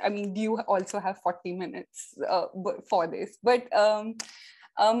 but I mean, you also have 40 minutes for this. But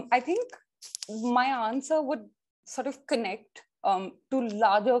I think my answer would sort of connect to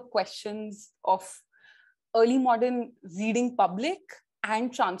larger questions of early modern reading public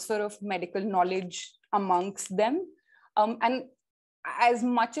and transfer of medical knowledge amongst them. And as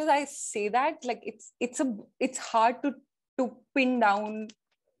much as I say that, like it's hard to pin down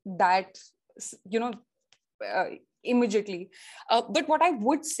that, immediately. But what I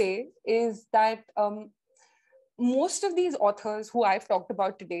would say is that most of these authors who I've talked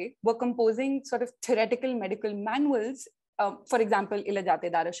about today were composing sort of theoretical medical manuals, for example,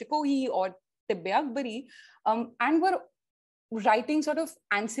 Ilajate Dara Shikohi or Ṭibb-i Akbarī, and were writing sort of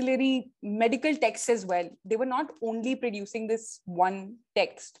ancillary medical texts as well. They were not only producing this one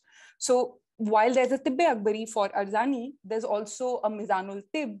text. So while there's a Ṭibb-i Akbarī for Advani, there's also a Mizanul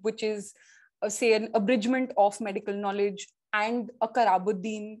Tibb, which is say an abridgment of medical knowledge, and a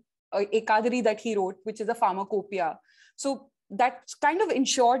Karabuddin, a Qadri that he wrote, which is a pharmacopoeia. So that kind of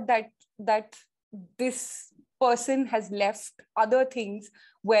ensured that this person has left other things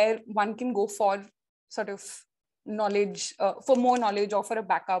where one can go for sort of knowledge, for more knowledge or for a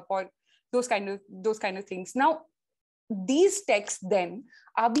backup or those kind of things. Now, these texts then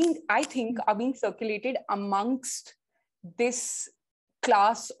are being circulated amongst this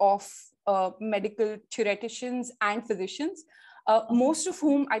class of medical theoreticians and physicians, most of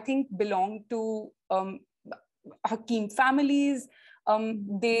whom I think belong to Hakim families.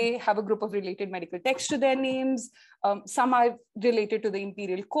 They have a group of related medical texts to their names. Some are related to the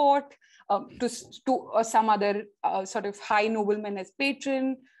imperial court, to some other sort of high noblemen as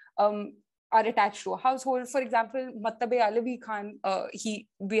patron. are attached to a household. For example, Alavi Khan,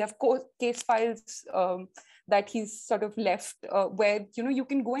 we have case files that he's sort of left where, you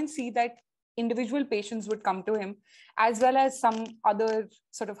can go and see that individual patients would come to him, as well as some other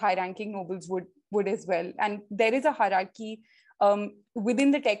sort of high-ranking nobles would as well. And there is a hierarchy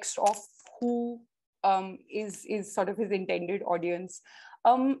within the text of who is sort of his intended audience.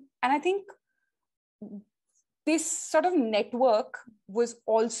 And I think this sort of network was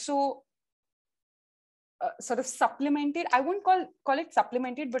also sort of supplemented. I won't call it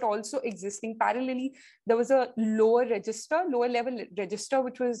supplemented, but also existing parallelly. There was a lower level register,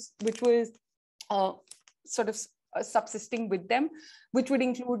 which was sort of subsisting with them, which would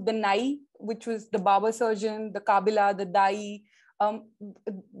include the Nai, which was the barber surgeon, the Kabila, the Dai.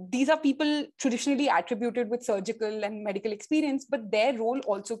 These are people traditionally attributed with surgical and medical experience, but their role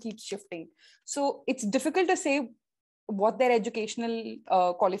also keeps shifting. So it's difficult to say what their educational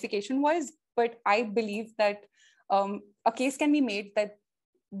qualification was, but I believe that a case can be made that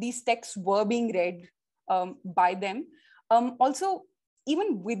these texts were being read by them. Also,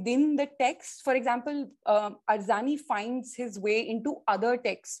 even within the text, for example, Arzani finds his way into other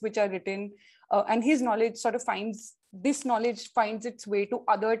texts which are written, and his knowledge sort of finds its way to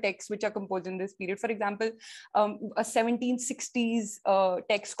other texts which are composed in this period. For example, a 1760s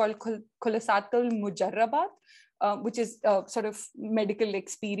text called Khulasat al-Mujarrabat, which is sort of medical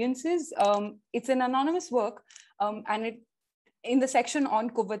experiences. It's an anonymous work, and in the section on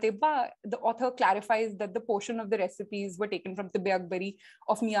Quwwat-e-Ba, the author clarifies that the portion of the recipes were taken from Ṭibb-i Akbarī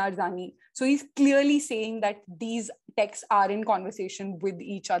of Mia Arzani. So he's clearly saying that these texts are in conversation with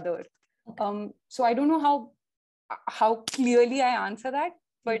each other. Okay. So I don't know how clearly I answer that,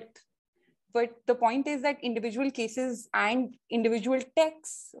 but the point is that individual cases and individual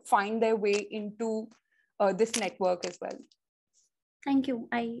texts find their way into this network as well. Thank you.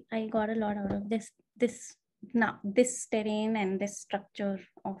 I got a lot out of this terrain, and this structure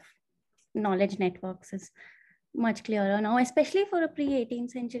of knowledge networks is much clearer now, especially for a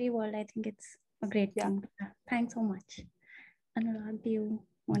pre-18th century world. I think it's a great thing. Thanks so much. Anurag, do you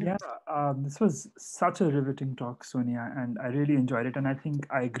want to? This was such a riveting talk, Sonia, and I really enjoyed it. And I think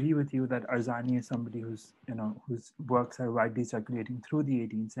I agree with you that Arzani is somebody whose works are widely circulating through the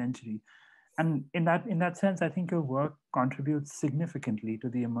 18th century. And in that sense, I think your work contributes significantly to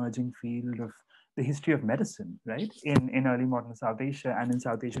the emerging field of the history of medicine, right? In early modern South Asia and in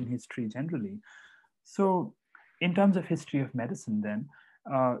South Asian history generally. So in terms of history of medicine then,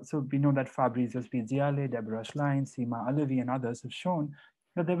 so we know that Fabrizio Speziale, Deborah Schlein, Seema Alavi, and others have shown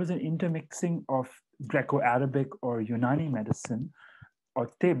that there was an intermixing of Greco-Arabic or Unani medicine, or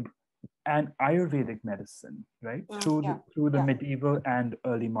Ṭibb, and Ayurvedic medicine, right? Through the medieval and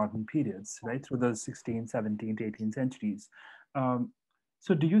early modern periods, right? Through the 16th, 17th, 18th centuries.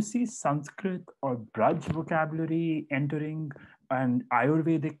 So do you see Sanskrit or Braj vocabulary entering, and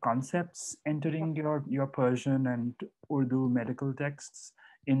Ayurvedic concepts entering your Persian and Urdu medical texts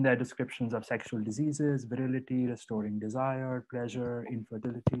in their descriptions of sexual diseases, virility, restoring desire, pleasure,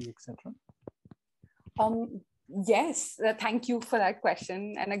 infertility, etc.? Yes, thank you for that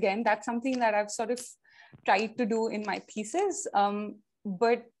question. And again, that's something that I've sort of tried to do in my thesis.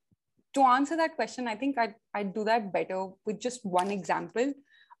 But to answer that question, I think I'd do that better with just one example.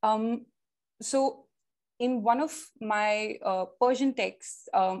 So in one of my Persian texts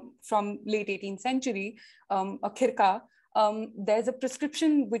from late 18th century, a khirka, there's a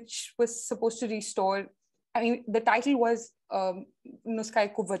prescription which was supposed to restore. I mean, the title was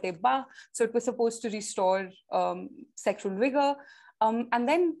Nuskhajāt Quwwat-e-Ba, so it was supposed to restore sexual vigor. And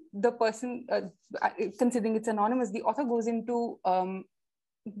then the person, considering it's anonymous, the author goes into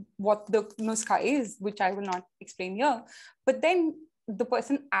what the nuskha is, which I will not explain here. But then the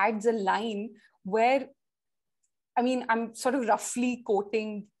person adds a line where, I mean, I'm sort of roughly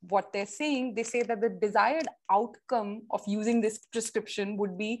quoting what they're saying. They say that the desired outcome of using this prescription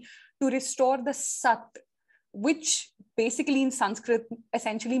would be to restore the sat, which basically in Sanskrit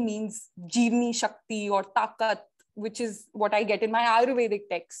essentially means Jeevni Shakti or Takat, which is what I get in my Ayurvedic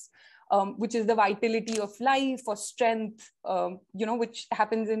text, which is the vitality of life or strength, which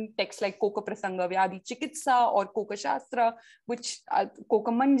happens in texts like Koka Prasanga Vyadhi Chikitsa or Koka Shastra,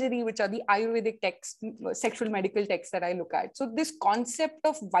 Koka Manjari, which are the Ayurvedic texts, sexual medical texts that I look at. So this concept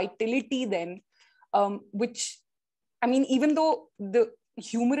of vitality then, which, I mean, even though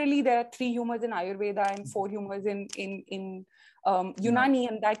humorally there are 3 humors in Ayurveda and 4 humors in Unani,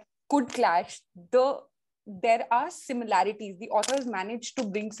 and that could clash, there are similarities. The authors managed to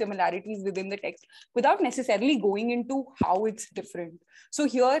bring similarities within the text without necessarily going into how it's different. So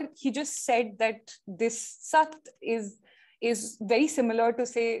here he just said that this sat is is very similar to,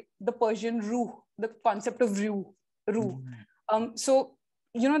 say, the Persian ruh, the concept of ruh. So,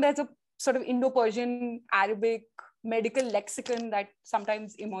 there's a sort of Indo-Persian Arabic medical lexicon that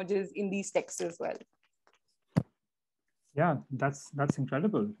sometimes emerges in these texts as well. Yeah, that's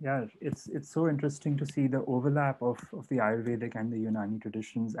incredible. Yeah, it's so interesting to see the overlap of the Ayurvedic and the Unani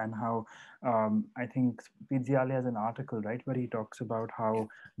traditions, and how I think Pidziale has an article, right, where he talks about how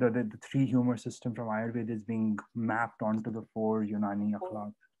the three humor system from Ayurveda is being mapped onto the four Unani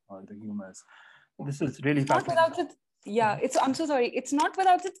akhlaq, or the humors. This is really fascinating. I'm so sorry. It's not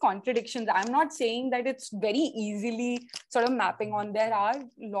without its contradictions. I'm not saying that it's very easily sort of mapping on. There are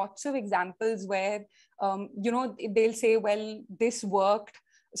lots of examples where, they'll say, well, this worked.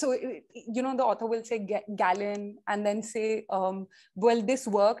 So, the author will say Galen, and then say, well, this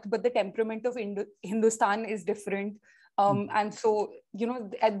worked, but the temperament of Hindustan is different. And so,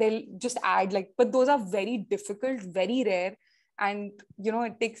 they'll just add but those are very difficult, very rare. And,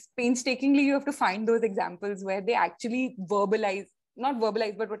 it takes painstakingly, you have to find those examples where they actually not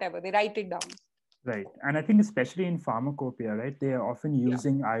verbalize, but whatever, they write it down. Right. And I think especially in pharmacopoeia, right, they are often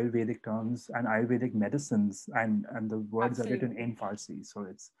using Ayurvedic terms and Ayurvedic medicines, and the words are written in Farsi. So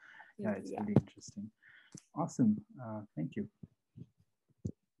it's really interesting. Awesome. Thank you.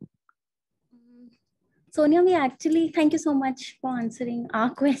 Sonia, thank you so much for answering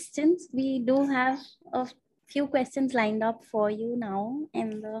our questions. We do have a few questions lined up for you now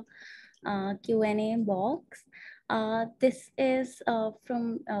in the Q&A box. This is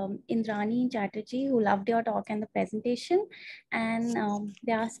from Indrani Chatterjee, who loved your talk and the presentation. And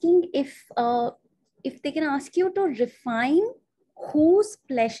they're asking if they can ask you to refine whose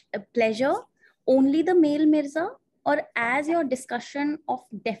pleasure, only the male Mirza, or as your discussion of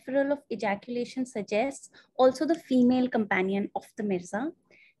deferral of ejaculation suggests, also the female companion of the Mirza.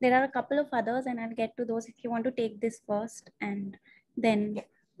 There are a couple of others, and I'll get to those if you want to take this first, and then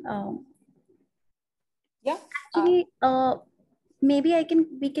actually maybe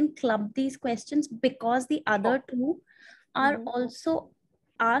we can club these questions, because the other two are also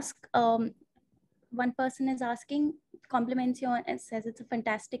asked. One person is asking, compliments you and says it's a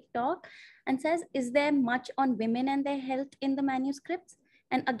fantastic talk, and says, is there much on women and their health in the manuscripts?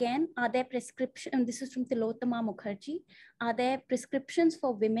 And again, are there prescriptions? This is from Tilottama Mukherjee. Are there prescriptions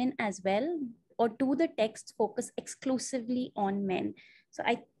for women as well, or do the texts focus exclusively on men? So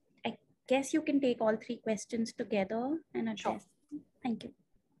I guess you can take all three questions together and address. Sure. Thank you.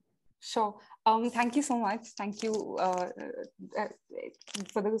 Sure. Thank you so much. Thank you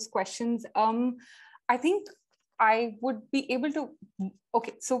for those questions. I think I would be able to,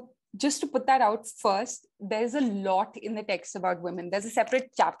 okay, so just to put that out first, there's a lot in the text about women. There's a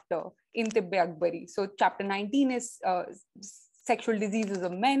separate chapter in Ṭibb-i Akbarī. So chapter 19 is sexual diseases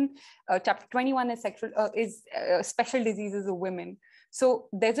of men. Chapter 21 is special diseases of women. So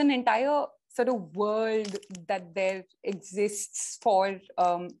there's an entire sort of world that there exists for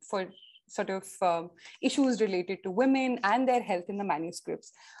sort of issues related to women and their health in the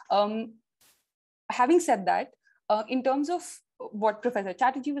manuscripts. Having said that, in terms of what Professor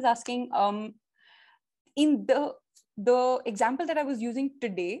Chatterjee was asking, in the example that I was using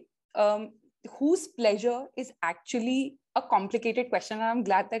today, whose pleasure is actually a complicated question, and I'm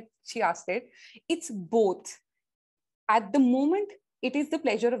glad that she asked it. It's both. At the moment, it is the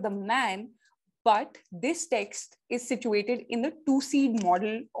pleasure of the man, but this text is situated in the two-seed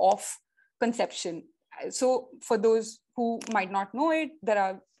model of conception. So for those who might not know it,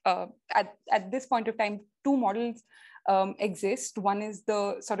 there are, at this point of time, two models exist. One is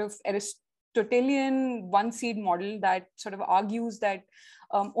the sort of Aristotelian one-seed model that sort of argues that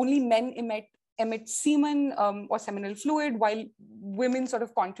only men emit semen or seminal fluid, while women sort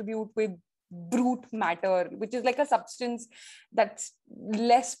of contribute with brute matter, which is like a substance that's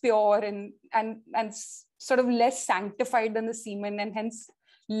less pure and sort of less sanctified than the semen, and hence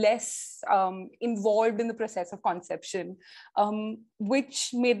less involved in the process of conception,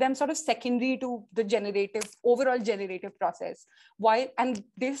 which made them sort of secondary to the overall generative process. And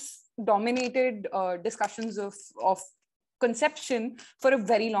this dominated discussions of conception for a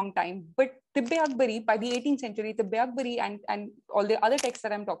very long time. But Ṭibb-i Akbarī, by the 18th century, Ṭibb-i Akbarī and all the other texts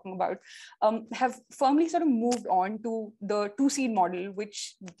that I'm talking about have firmly sort of moved on to the two-seed model,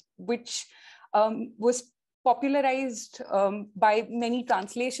 which was popularized by many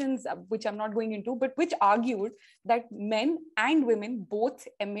translations, which I'm not going into, but which argued that men and women both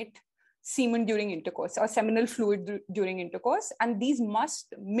emit semen during intercourse, or seminal fluid during intercourse, and these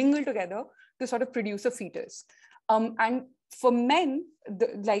must mingle together to sort of produce a fetus. And for men,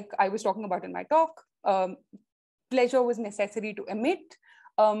 like I was talking about in my talk, pleasure was necessary to emit.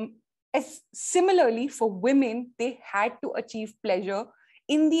 as similarly for women, they had to achieve pleasure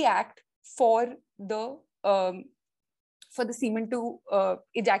in the act for the semen to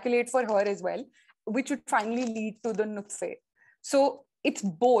ejaculate for her as well, which would finally lead to the nutfe. So it's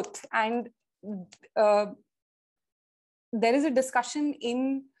both. And there is a discussion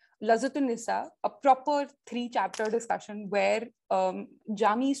in Laẓṛat al-nisā, a proper 3-chapter discussion where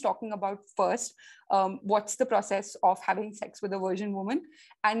Jami is talking about first what's the process of having sex with a virgin woman.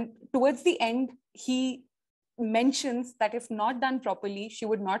 And towards the end, he mentions that if not done properly, she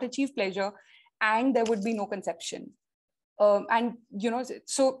would not achieve pleasure and there would be no conception. And, you know,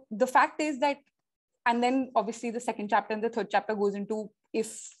 so the fact is that, and then obviously the 2nd chapter and the 3rd chapter goes into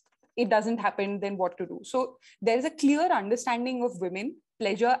if it doesn't happen, then what to do. So there is a clear understanding of women,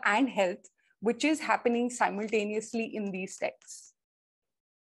 pleasure and health, which is happening simultaneously in these texts.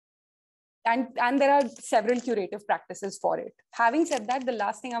 And there are several curative practices for it. Having said that, the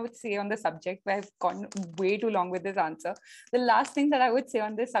last thing I would say on the subject, where I've gone way too long with this answer, the last thing that I would say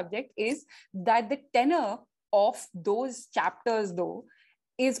on this subject is that the tenor of those chapters, though,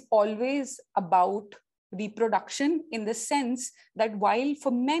 is always about reproduction, in the sense that while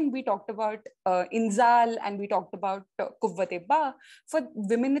for men we talked about inzal and we talked about quvvat-e ba, for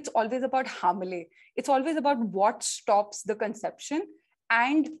women it's always about hamle. It's always about what stops the conception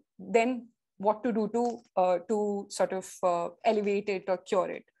and then what to do to sort of elevate it or cure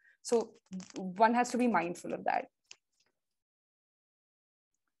it. So one has to be mindful of that.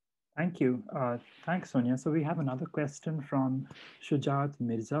 Thank you. Thanks, Sonia. So we have another question from Shujat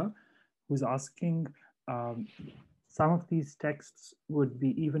Mirza, who's asking, some of these texts would be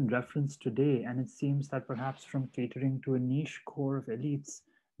even referenced today, and it seems that perhaps from catering to a niche core of elites,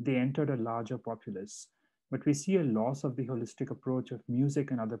 they entered a larger populace. But we see a loss of the holistic approach of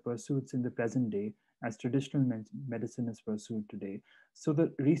music and other pursuits in the present day as traditional medicine is pursued today. So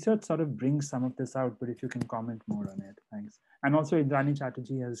the research sort of brings some of this out, but if you can comment more on it, thanks. And also Indrani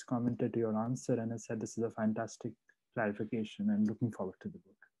Chatterjee has commented to your answer and has said this is a fantastic clarification and looking forward to the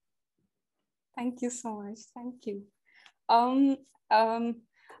book. Thank you so much. Thank you.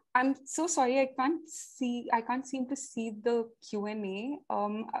 I'm so sorry, I can't seem to see the Q&A.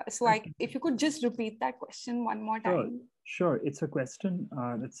 So if you could just repeat that question one more time. Sure. It's a question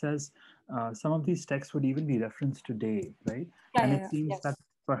that says some of these texts would even be referenced today, right? Yeah, and it seems that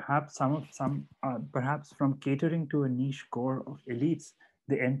perhaps perhaps from catering to a niche core of elites,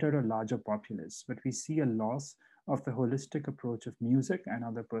 they entered a larger populace. But we see a loss of the holistic approach of music and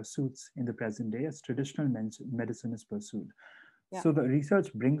other pursuits in the present day as traditional medicine is pursued. Yeah. So the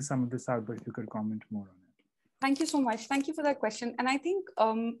research brings some of this out, but if you could comment more on it. Thank you so much. Thank you for that question. And I think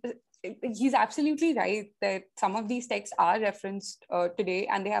he's absolutely right that some of these texts are referenced today,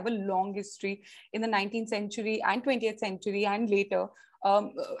 and they have a long history in the 19th century and 20th century and later.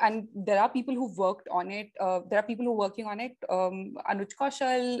 And there are people who worked on it. There are people who are working on it. Anuj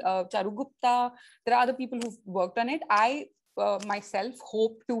Kaushal, Charu Gupta. There are other people who've worked on it. I myself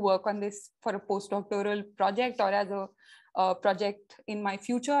hope to work on this for a postdoctoral project or as a project in my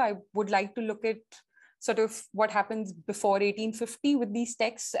future. I would like to look at sort of what happens before 1850 with these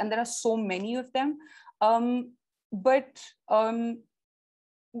texts, and there are so many of them. And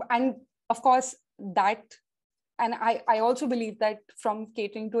of course that, and I also believe that from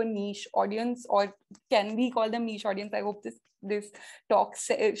catering to a niche audience, or can we call them niche audience? I hope this talk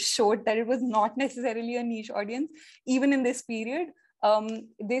showed that it was not necessarily a niche audience, even in this period.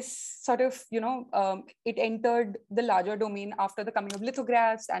 This sort of, it entered the larger domain after the coming of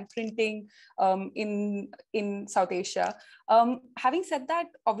lithographs and printing in South Asia. Having said that,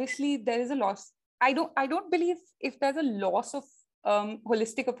 obviously there is a loss. I don't believe if there's a loss of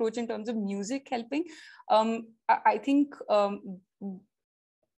holistic approach in terms of music helping. I think I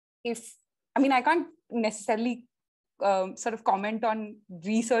can't necessarily sort of comment on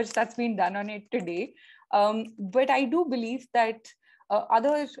research that's been done on it today, but I do believe that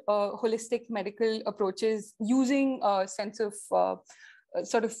other holistic medical approaches using a sense of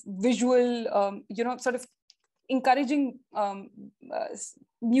sort of visual, sort of encouraging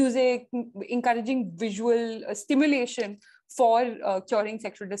music, encouraging visual stimulation for curing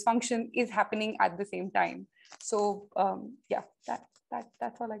sexual dysfunction is happening at the same time. So yeah,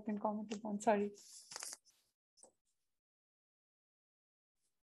 that's all I can comment upon. Sorry.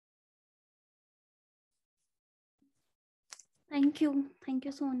 Thank you,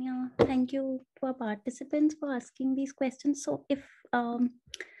 Sonia. Thank you to our participants for asking these questions. So if I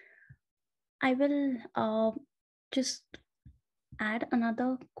will just add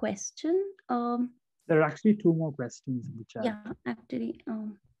another question. There are actually 2 more questions in the chat. Yeah, actually,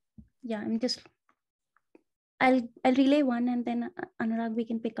 yeah, I'm just I'll relay one, and then Anurag, we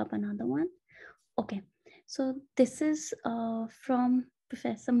can pick up another one. Okay, so this is from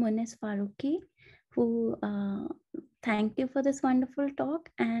Professor Munis Farooqi, who thank you for this wonderful talk,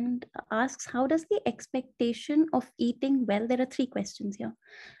 and asks, how does the expectation of eating well, there are 3 questions here,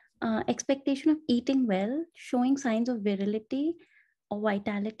 expectation of eating well, showing signs of virility or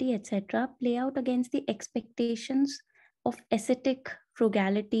vitality, etc., play out against the expectations of ascetic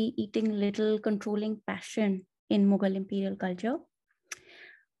frugality, eating little, controlling passion in Mughal imperial culture?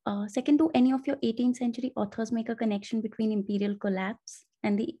 Second, do any of your 18th century authors make a connection between imperial collapse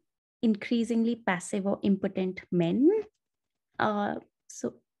and the increasingly passive or impotent men?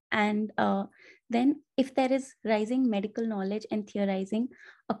 Then if there is rising medical knowledge and theorizing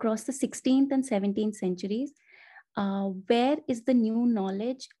across the 16th and 17th centuries, where is the new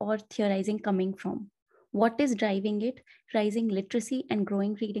knowledge or theorizing coming from? What is driving it? Rising literacy and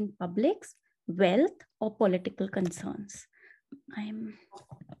growing reading publics, wealth, or political concerns? I'm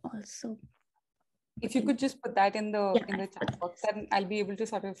also... If you could just put that in the chat box, then I'll be able to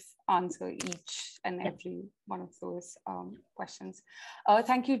sort of answer each and every one of those questions.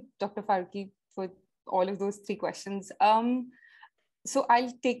 Thank you, Dr. Farooqi, for all of those 3 questions. So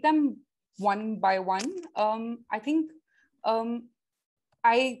I'll take them one by one. I think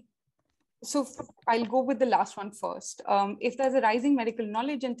So I'll go with the last one first. If there's a rising medical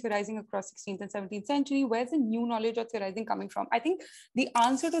knowledge and theorizing across 16th and 17th century, where's the new knowledge or theorizing coming from? I think the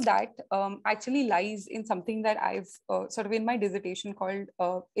answer to that actually lies in something that I've sort of in my dissertation called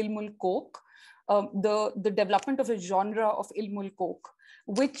Ilmul Coke, the development of a genre of Ilmul Coke,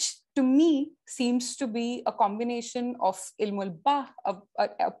 which to me seems to be a combination of Ilmul Bah,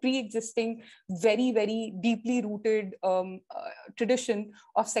 a pre-existing, very, very deeply rooted tradition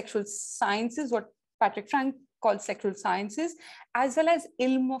of sexual sciences, what Patrick Frank calls sexual sciences, as well as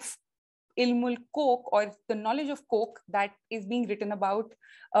Ilmul Coke, or the knowledge of coke that is being written about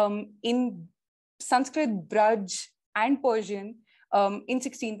in Sanskrit, Braj, and Persian in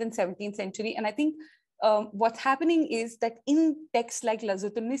 16th and 17th century. And I think what's happening is that in texts like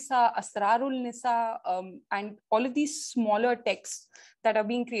Laẓṛat-un-nisā, Asrārul-nisā, and all of these smaller texts that are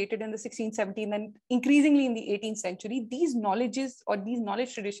being created in the 16th, 17th, and increasingly in the 18th century, these knowledges or these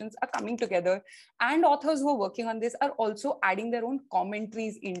knowledge traditions are coming together, and authors who are working on this are also adding their own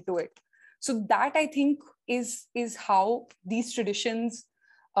commentaries into it. So that, I think, is how these traditions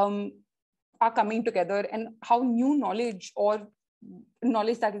are coming together, and how new knowledge or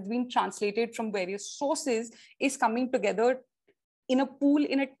knowledge that has been translated from various sources is coming together in a pool,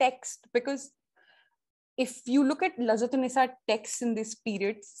 in a text. Because if you look at Laẓṛat-un-nisā texts in this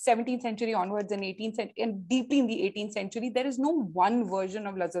period, 17th century onwards and 18th century, and deeply in the 18th century, there is no one version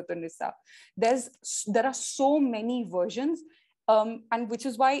of Laẓṛat-un-nisā. There are so many versions, and which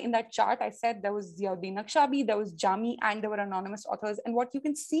is why in that chart I said there was Ziauddin Naqshbandi, there was Jami, and there were anonymous authors. And what you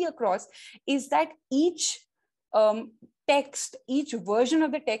can see across is that each text, each version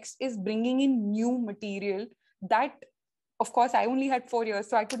of the text is bringing in new material that, of course, I only had 4 years,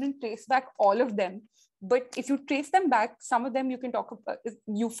 so I couldn't trace back all of them. But if you trace them back, some of them you can talk about,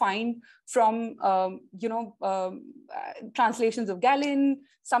 you find from, translations of Galen,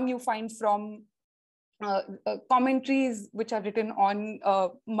 some you find from commentaries which are written on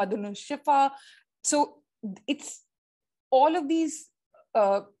Madhun Shifa. So it's all of these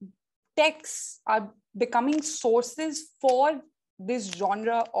texts are becoming sources for this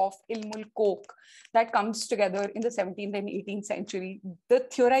genre of Ilmul Coke that comes together in the 17th and 18th century. The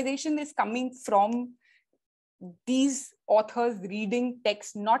theorization is coming from these authors reading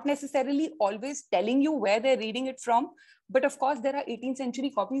text, not necessarily always telling you where they're reading it from, but of course there are 18th century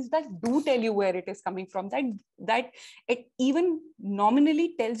copies that do tell you where it is coming from, that it even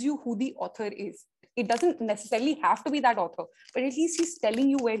nominally tells you who the author is. It doesn't necessarily have to be that author, but at least he's telling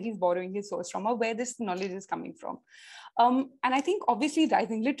you where he's borrowing his source from or where this knowledge is coming from. And I think obviously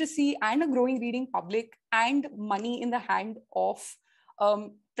rising literacy and a growing reading public and money in the hand of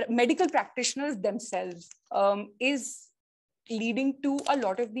medical practitioners themselves is leading to a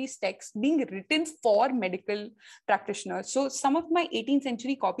lot of these texts being written for medical practitioners. So some of my 18th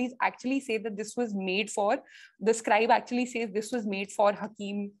century copies actually say that this was made for, the scribe actually says this was made for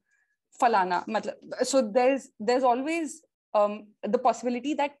Hakim Falana. So there's always the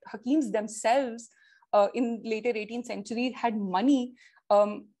possibility that Hakims themselves in later 18th century had money.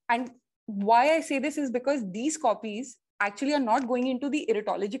 And why I say this is because these copies actually are not going into the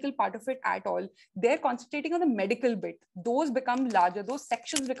erotological part of it at all. They're concentrating on the medical bit. Those become larger, those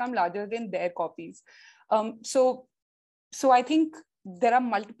sections become larger in their copies. So I think there are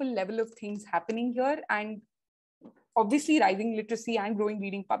multiple levels of things happening here, and obviously rising literacy and growing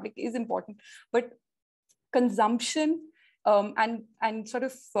reading public is important, but consumption and sort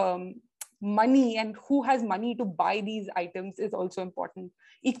of money and who has money to buy these items is also important,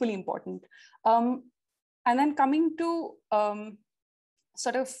 equally important. And then coming to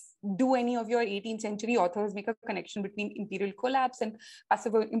sort of, do any of your 18th century authors make a connection between imperial collapse and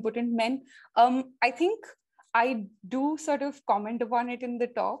passive impotent men? I think I do sort of comment upon it in the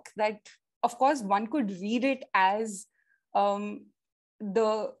talk that, of course, one could read it as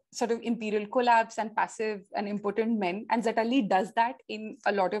the sort of imperial collapse and passive and impotent men, and Zatali does that in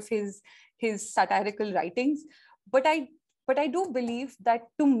a lot of his satirical writings. But I do believe that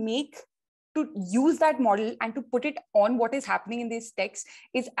to use that model and to put it on what is happening in this text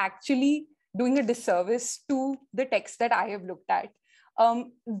is actually doing a disservice to the text that I have looked at.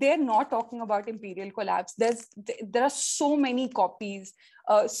 They're not talking about imperial collapse. There are so many copies,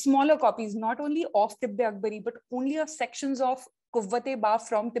 smaller copies, not only of Ṭibb-i Akbarī, but only of sections of Quvvat-e-Ba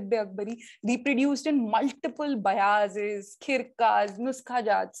from Ṭibb-i Akbarī, reproduced in multiple bayazes, khirkas,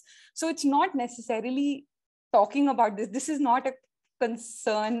 nuskhajāts. So it's not necessarily talking about this. This is not a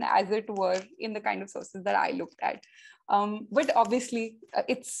concern, as it were, in the kind of sources that I looked at. But obviously,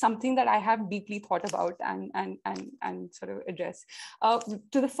 it's something that I have deeply thought about and sort of address.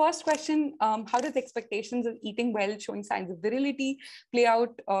 To the first question, how does expectations of eating well, showing signs of virility, play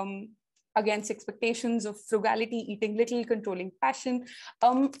out against expectations of frugality, eating little, controlling passion?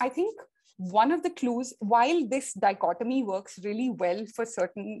 I think one of the clues, while this dichotomy works really well for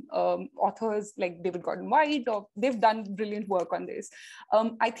certain authors like David Gordon White, or they've done brilliant work on this,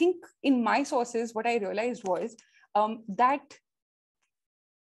 I think in my sources, what I realized was that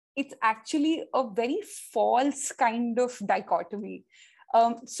it's actually a very false kind of dichotomy.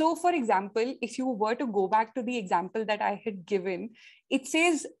 So for example, if you were to go back to the example that I had given, it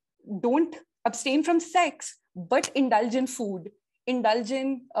says, don't abstain from sex, but indulge in food, indulge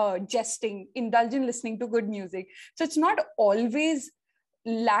in jesting, indulge in listening to good music. So it's not always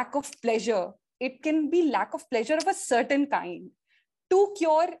lack of pleasure. It can be lack of pleasure of a certain kind to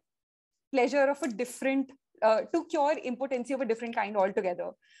cure pleasure of a different, to cure impotency of a different kind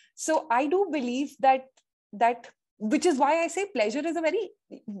altogether. So I do believe that, which is why I say pleasure is a very,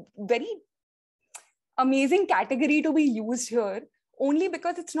 very amazing category to be used here, only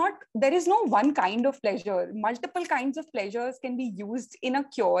because it's not, there is no one kind of pleasure. Multiple kinds of pleasures can be used in a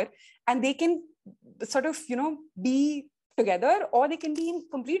cure, and they can sort of, be together, or they can be in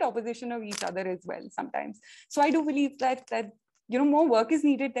complete opposition of each other as well sometimes. So I do believe that more work is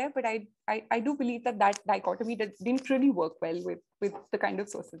needed there, but I do believe that dichotomy didn't really work well with the kind of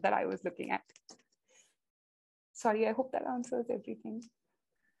sources that I was looking at. Sorry, I hope that answers everything.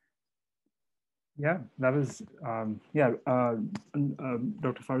 Yeah, that was, Dr.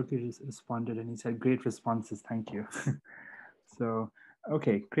 Farooqi just responded and he said, great responses, thank you. So,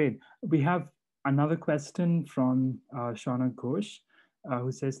 okay, great. We have another question from Shauna Ghosh,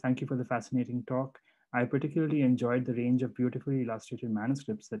 who says, thank you for the fascinating talk. I particularly enjoyed the range of beautifully illustrated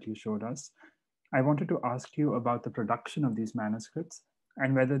manuscripts that you showed us. I wanted to ask you about the production of these manuscripts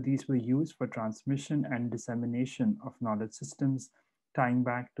and whether these were used for transmission and dissemination of knowledge systems, tying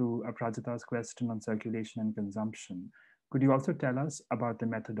back to Aparajita's question on circulation and consumption. Could you also tell us about the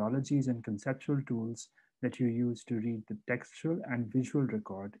methodologies and conceptual tools that you use to read the textual and visual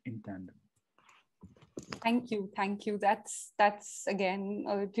record in tandem? Thank you. That's again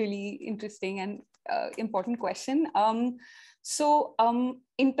a really interesting and important question. So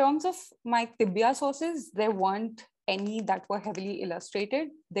in terms of my Tibia sources, there weren't any that were heavily illustrated.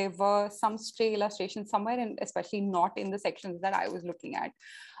 There were some stray illustrations somewhere, and especially not in the sections that I was looking at.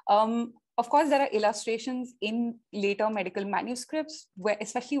 Of course, there are illustrations in later medical manuscripts,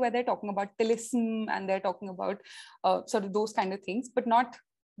 especially where they're talking about tillism and they're talking about sort of those kind of things, but not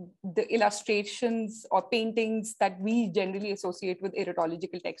the illustrations or paintings that we generally associate with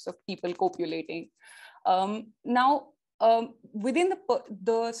erotological texts of people copulating. Now, within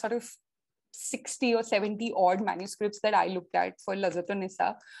the sort of 60 or 70 odd manuscripts that I looked at for Laẓṛat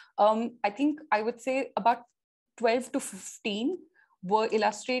al-nisā, I think I would say about 12 to 15 were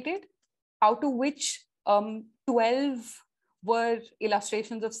illustrated, out of which 12 were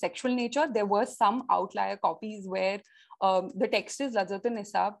illustrations of sexual nature. There were some outlier copies where the text is Laẓṛat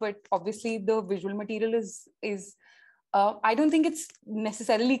al-nisā, but obviously the visual material is I don't think it's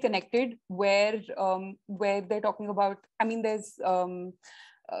necessarily connected where they're talking about, I mean, there's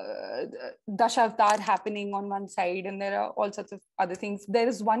Dashavtar happening on one side, and there are all sorts of other things. There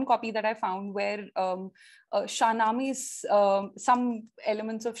is one copy that I found where Shahname's, some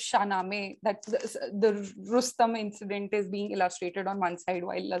elements of Shahnameh, that the Rustam incident is being illustrated on one side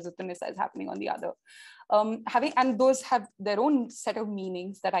while Laẓṛat is happening on the other. And those have their own set of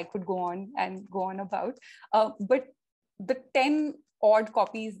meanings that I could go on about. But the 10 odd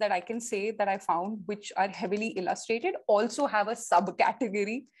copies that I can say that I found, which are heavily illustrated, also have a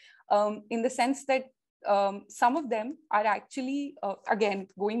subcategory, in the sense that some of them are actually, again,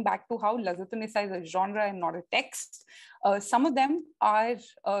 going back to how Laẓṛat is a genre and not a text, some of them are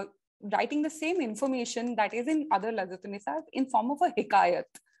writing the same information that is in other Laẓṛat in form of a hikayat.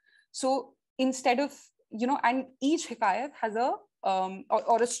 So instead of, and each hikayat has a,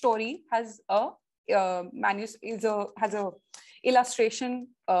 or a story has a has a illustration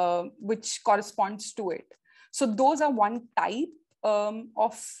which corresponds to it. So those are one type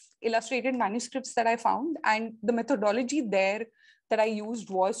of illustrated manuscripts that I found, and the methodology there that I used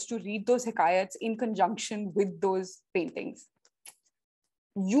was to read those hikayats in conjunction with those paintings.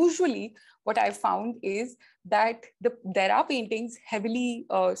 Usually what I found is that there are paintings heavily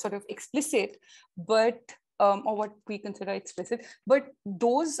sort of explicit, but or what we consider explicit, but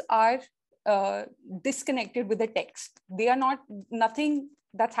those are disconnected with the text. They are not, nothing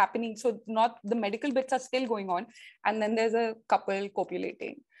that's happening. So not, the medical bits are still going on, and then there's a couple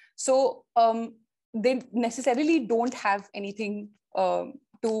copulating. So they necessarily don't have anything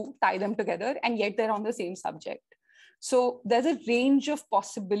to tie them together, and yet they're on the same subject. So there's a range of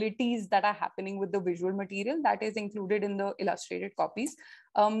possibilities that are happening with the visual material that is included in the illustrated copies.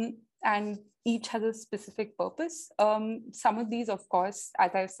 And each has a specific purpose. Some of these, of course,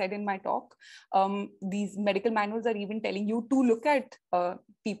 as I've said in my talk, these medical manuals are even telling you to look at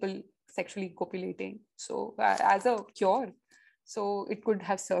people sexually copulating. So as a cure. So it could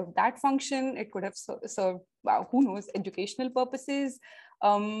have served that function. It could have served, who knows, educational purposes.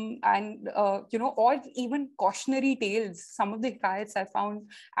 Or even cautionary tales. Some of the hikayats I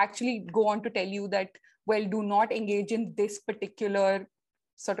found actually go on to tell you that, well, do not engage in this particular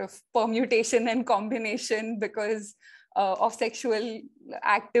sort of permutation and combination because of sexual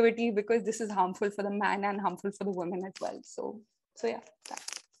activity, because this is harmful for the man and harmful for the woman as well. So yeah.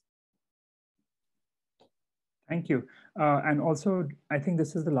 Thank you. And also, I think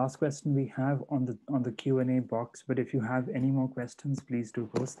this is the last question we have on the Q&A box, but if you have any more questions, please do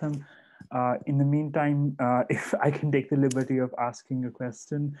post them. In the meantime, if I can take the liberty of asking a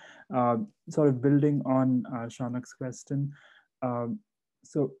question, sort of building on Shaunak's question.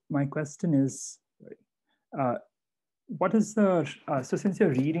 So my question is, what is the, so since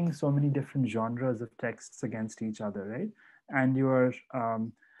you're reading so many different genres of texts against each other, right? And you're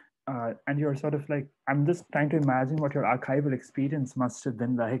sort of like, I'm just trying to imagine what your archival experience must have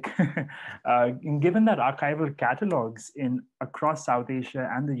been like. Given that archival catalogs across South Asia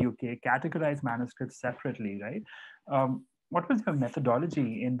and the UK categorize manuscripts separately, right? What was your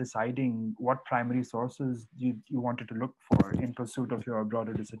methodology in deciding what primary sources you wanted to look for in pursuit of your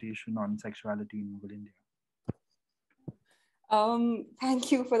broader dissertation on sexuality in Mughal India?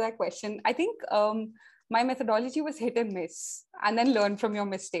 Thank you for that question. I think my methodology was hit and miss, and then learn from your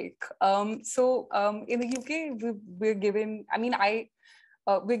mistake. In the UK, we're given,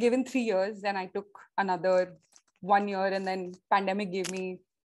 we're given 3 years, and I took another 1 year, and then pandemic gave me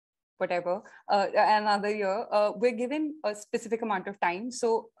whatever, another year. We're given a specific amount of time.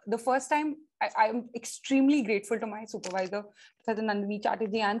 So the first time, I'm extremely grateful to my supervisor, Professor Nandini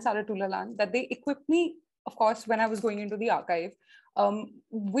Chatterjee and Sarah Tulalan, that they equipped me, of course, when I was going into the archive,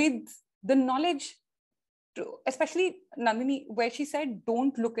 with the knowledge, especially Nandini, where she said,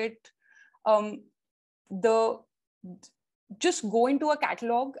 don't look at just go into a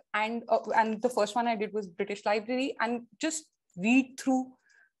catalog, and the first one I did was British Library, and just read through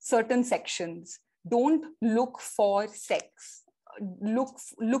certain sections. Don't look for sex.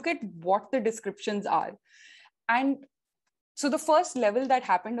 Look at what the descriptions are. And so the first level that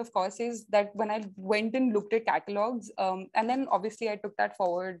happened, of course, is that when I went and looked at catalogs, and then obviously I took that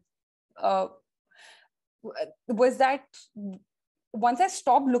forward, was that once I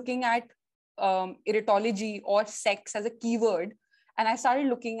stopped looking at erotology or sex as a keyword, and I started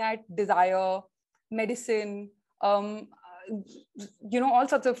looking at desire, medicine, all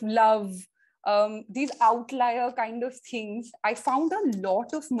sorts of love, these outlier kind of things, I found a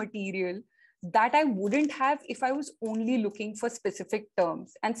lot of material that I wouldn't have if I was only looking for specific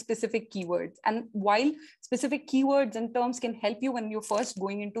terms and specific keywords. And while specific keywords and terms can help you when you're first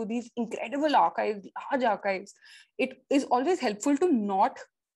going into these incredible archives, large archives, it is always helpful to not,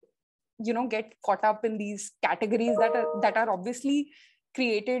 get caught up in these categories that are obviously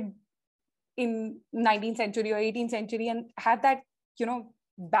created in 19th century or 18th century and have that,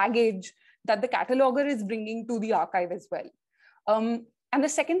 baggage that the cataloger is bringing to the archive as well. And the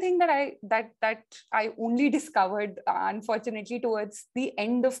second thing that I only discovered, unfortunately, towards the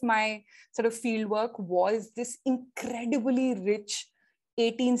end of my sort of fieldwork was this incredibly rich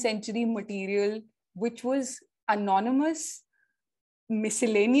 18th century material, which was anonymous,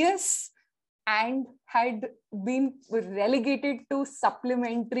 miscellaneous, and had been relegated to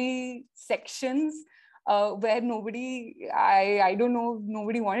supplementary sections where nobody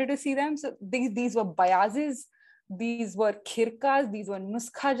wanted to see them. So these were bayazes, these were khirkas, these were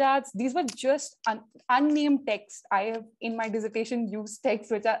nuskhajats, these were just unnamed texts. I have in my dissertation used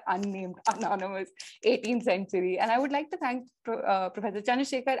texts which are unnamed, anonymous, 18th century. And I would like to thank Professor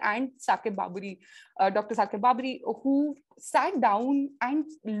Chandrasekhar and Dr. Sakir Babri, who sat down and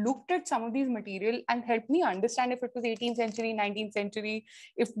looked at some of these material and helped me understand if it was 18th century, 19th century,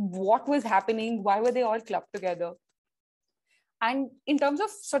 if what was happening, why were they all clubbed together. And in terms of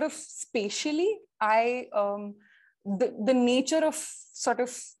sort of spatially, the nature of sort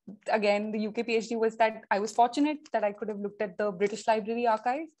of, again, the UK PhD was that I was fortunate that I could have looked at the British Library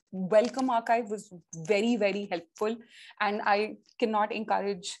archive. Wellcome Archive was very, very helpful. And I cannot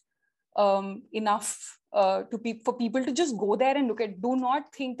encourage enough for people to just go there and look at. Do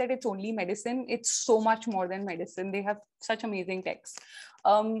not think that it's only medicine. It's so much more than medicine. They have such amazing texts.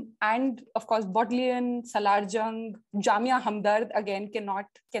 And of course, Bodleian, Salarjung, Jamia Hamdard, again,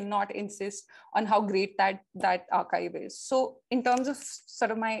 cannot insist on how great that archive is. So in terms of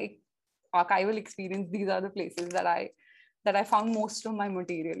sort of my archival experience, these are the places that I found most of my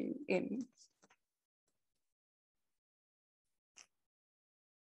material in.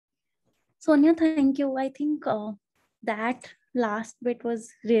 Sonia, thank you. I think that last bit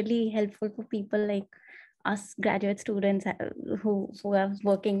was really helpful for people like us graduate students who are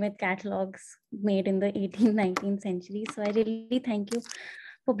working with catalogs made in the 18th, 19th century. So I really thank you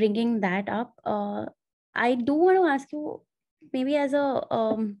for bringing that up. I do want to ask you, maybe as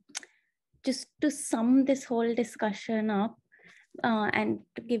a, just to sum this whole discussion up and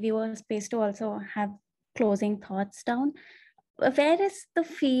to give you a space to also have closing thoughts down. Where is the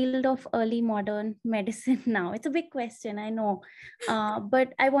field of early modern medicine now? It's a big question, I know.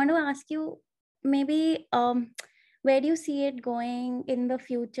 But I want to ask you, maybe where do you see it going in the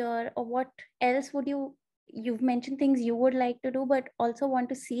future, or what else would you've mentioned things you would like to do, but also want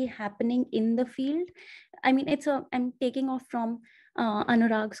to see happening in the field? I mean, I'm taking off from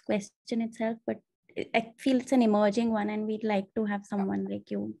Anurag's question itself, but I feel it's an emerging one, and we'd like to have someone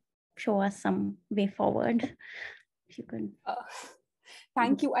like you show us some way forward. If you could.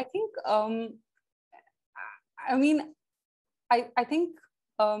 Thank you. I think, I think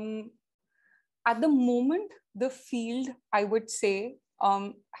at the moment, the field, I would say,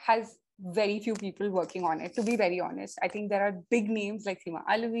 has very few people working on it, to be very honest. I think there are big names like Sima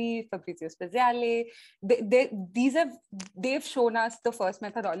Alavi, Fabrizio Speziale. They've shown us the first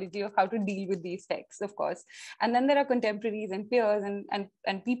methodology of how to deal with these texts, of course. And then there are contemporaries and peers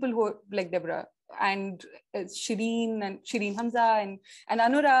and people who are like Deborah and Shireen Hamza and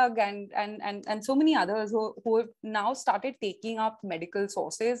Anurag and so many others who have now started taking up medical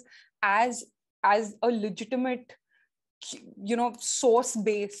sources as a legitimate, source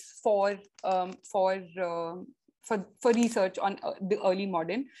base for research on the early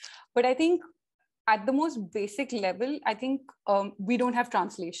modern. But I think at the most basic level, I think we don't have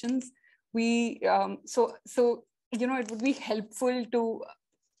translations. So it would be helpful to.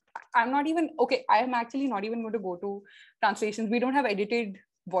 I am actually not even going to go to translations. We don't have edited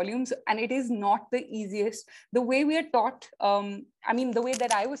volumes, and it is not the easiest. The way we are taught, the way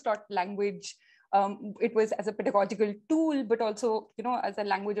that I was taught language, it was as a pedagogical tool, but also, as a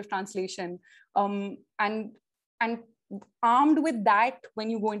language of translation. And armed with that, when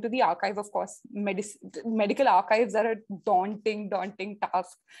you go into the archive, of course, medical archives are a daunting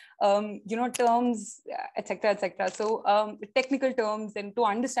task. Terms, etc. So technical terms, and to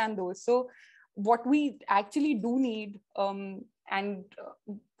understand those. So what we actually do need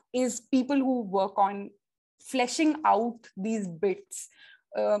is people who work on fleshing out these bits.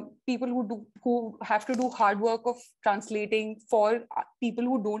 People who have to do hard work of translating for people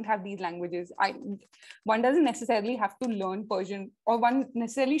who don't have these languages. One doesn't necessarily have to learn Persian, or one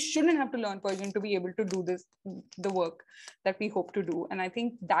necessarily shouldn't have to learn Persian to be able to do the work that we hope to do. And I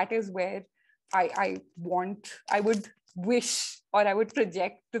think that is where I would wish, or I would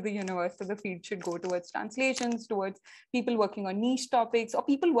project to the universe that the field should go towards translations, towards people working on niche topics, or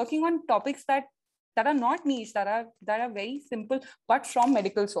people working on topics that are not niche, that are very simple, but from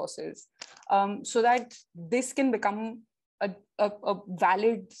medical sources, so that this can become a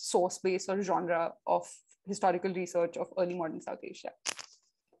valid source base or genre of historical research of early modern South Asia.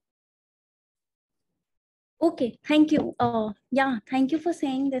 Okay, thank you. Yeah, thank you for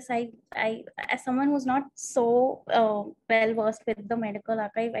saying this. I, as someone who's not so well versed with the medical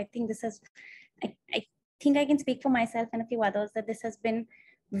archive, I think this has, I think I can speak for myself and a few others that this has been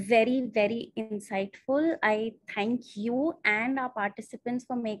very, very insightful. I thank you and our participants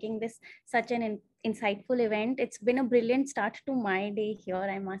for making this such an insightful event. It's been a brilliant start to my day here,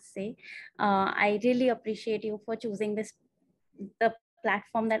 I must say. I really appreciate you for choosing the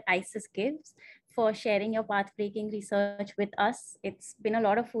platform that ISIS gives, for sharing your path-breaking research with us. It's been a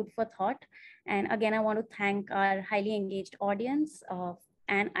lot of food for thought. And again, I want to thank our highly engaged audience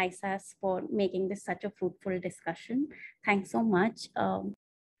and ISAS for making this such a fruitful discussion. Thanks so much.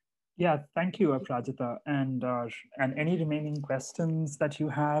 Yeah, thank you, Aparajita. And any remaining questions that you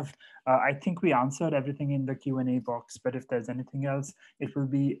have, I think we answered everything in the Q&A box, but if there's anything else, it will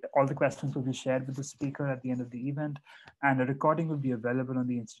be, all the questions will be shared with the speaker at the end of the event, and a recording will be available on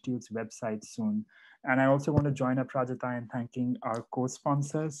the Institute's website soon. And I also want to join Aparajita in thanking our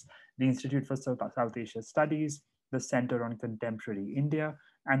co-sponsors, the Institute for South Asia Studies, the Center on Contemporary India,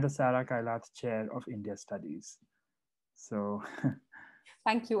 and the Sara Kailath Chair of India Studies. So...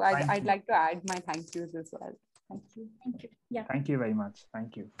 Thank you. I'd like to add my thank yous as well. Thank you. Thank you. Yeah. Thank you very much.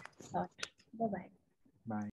 Thank you. Bye-bye. Bye.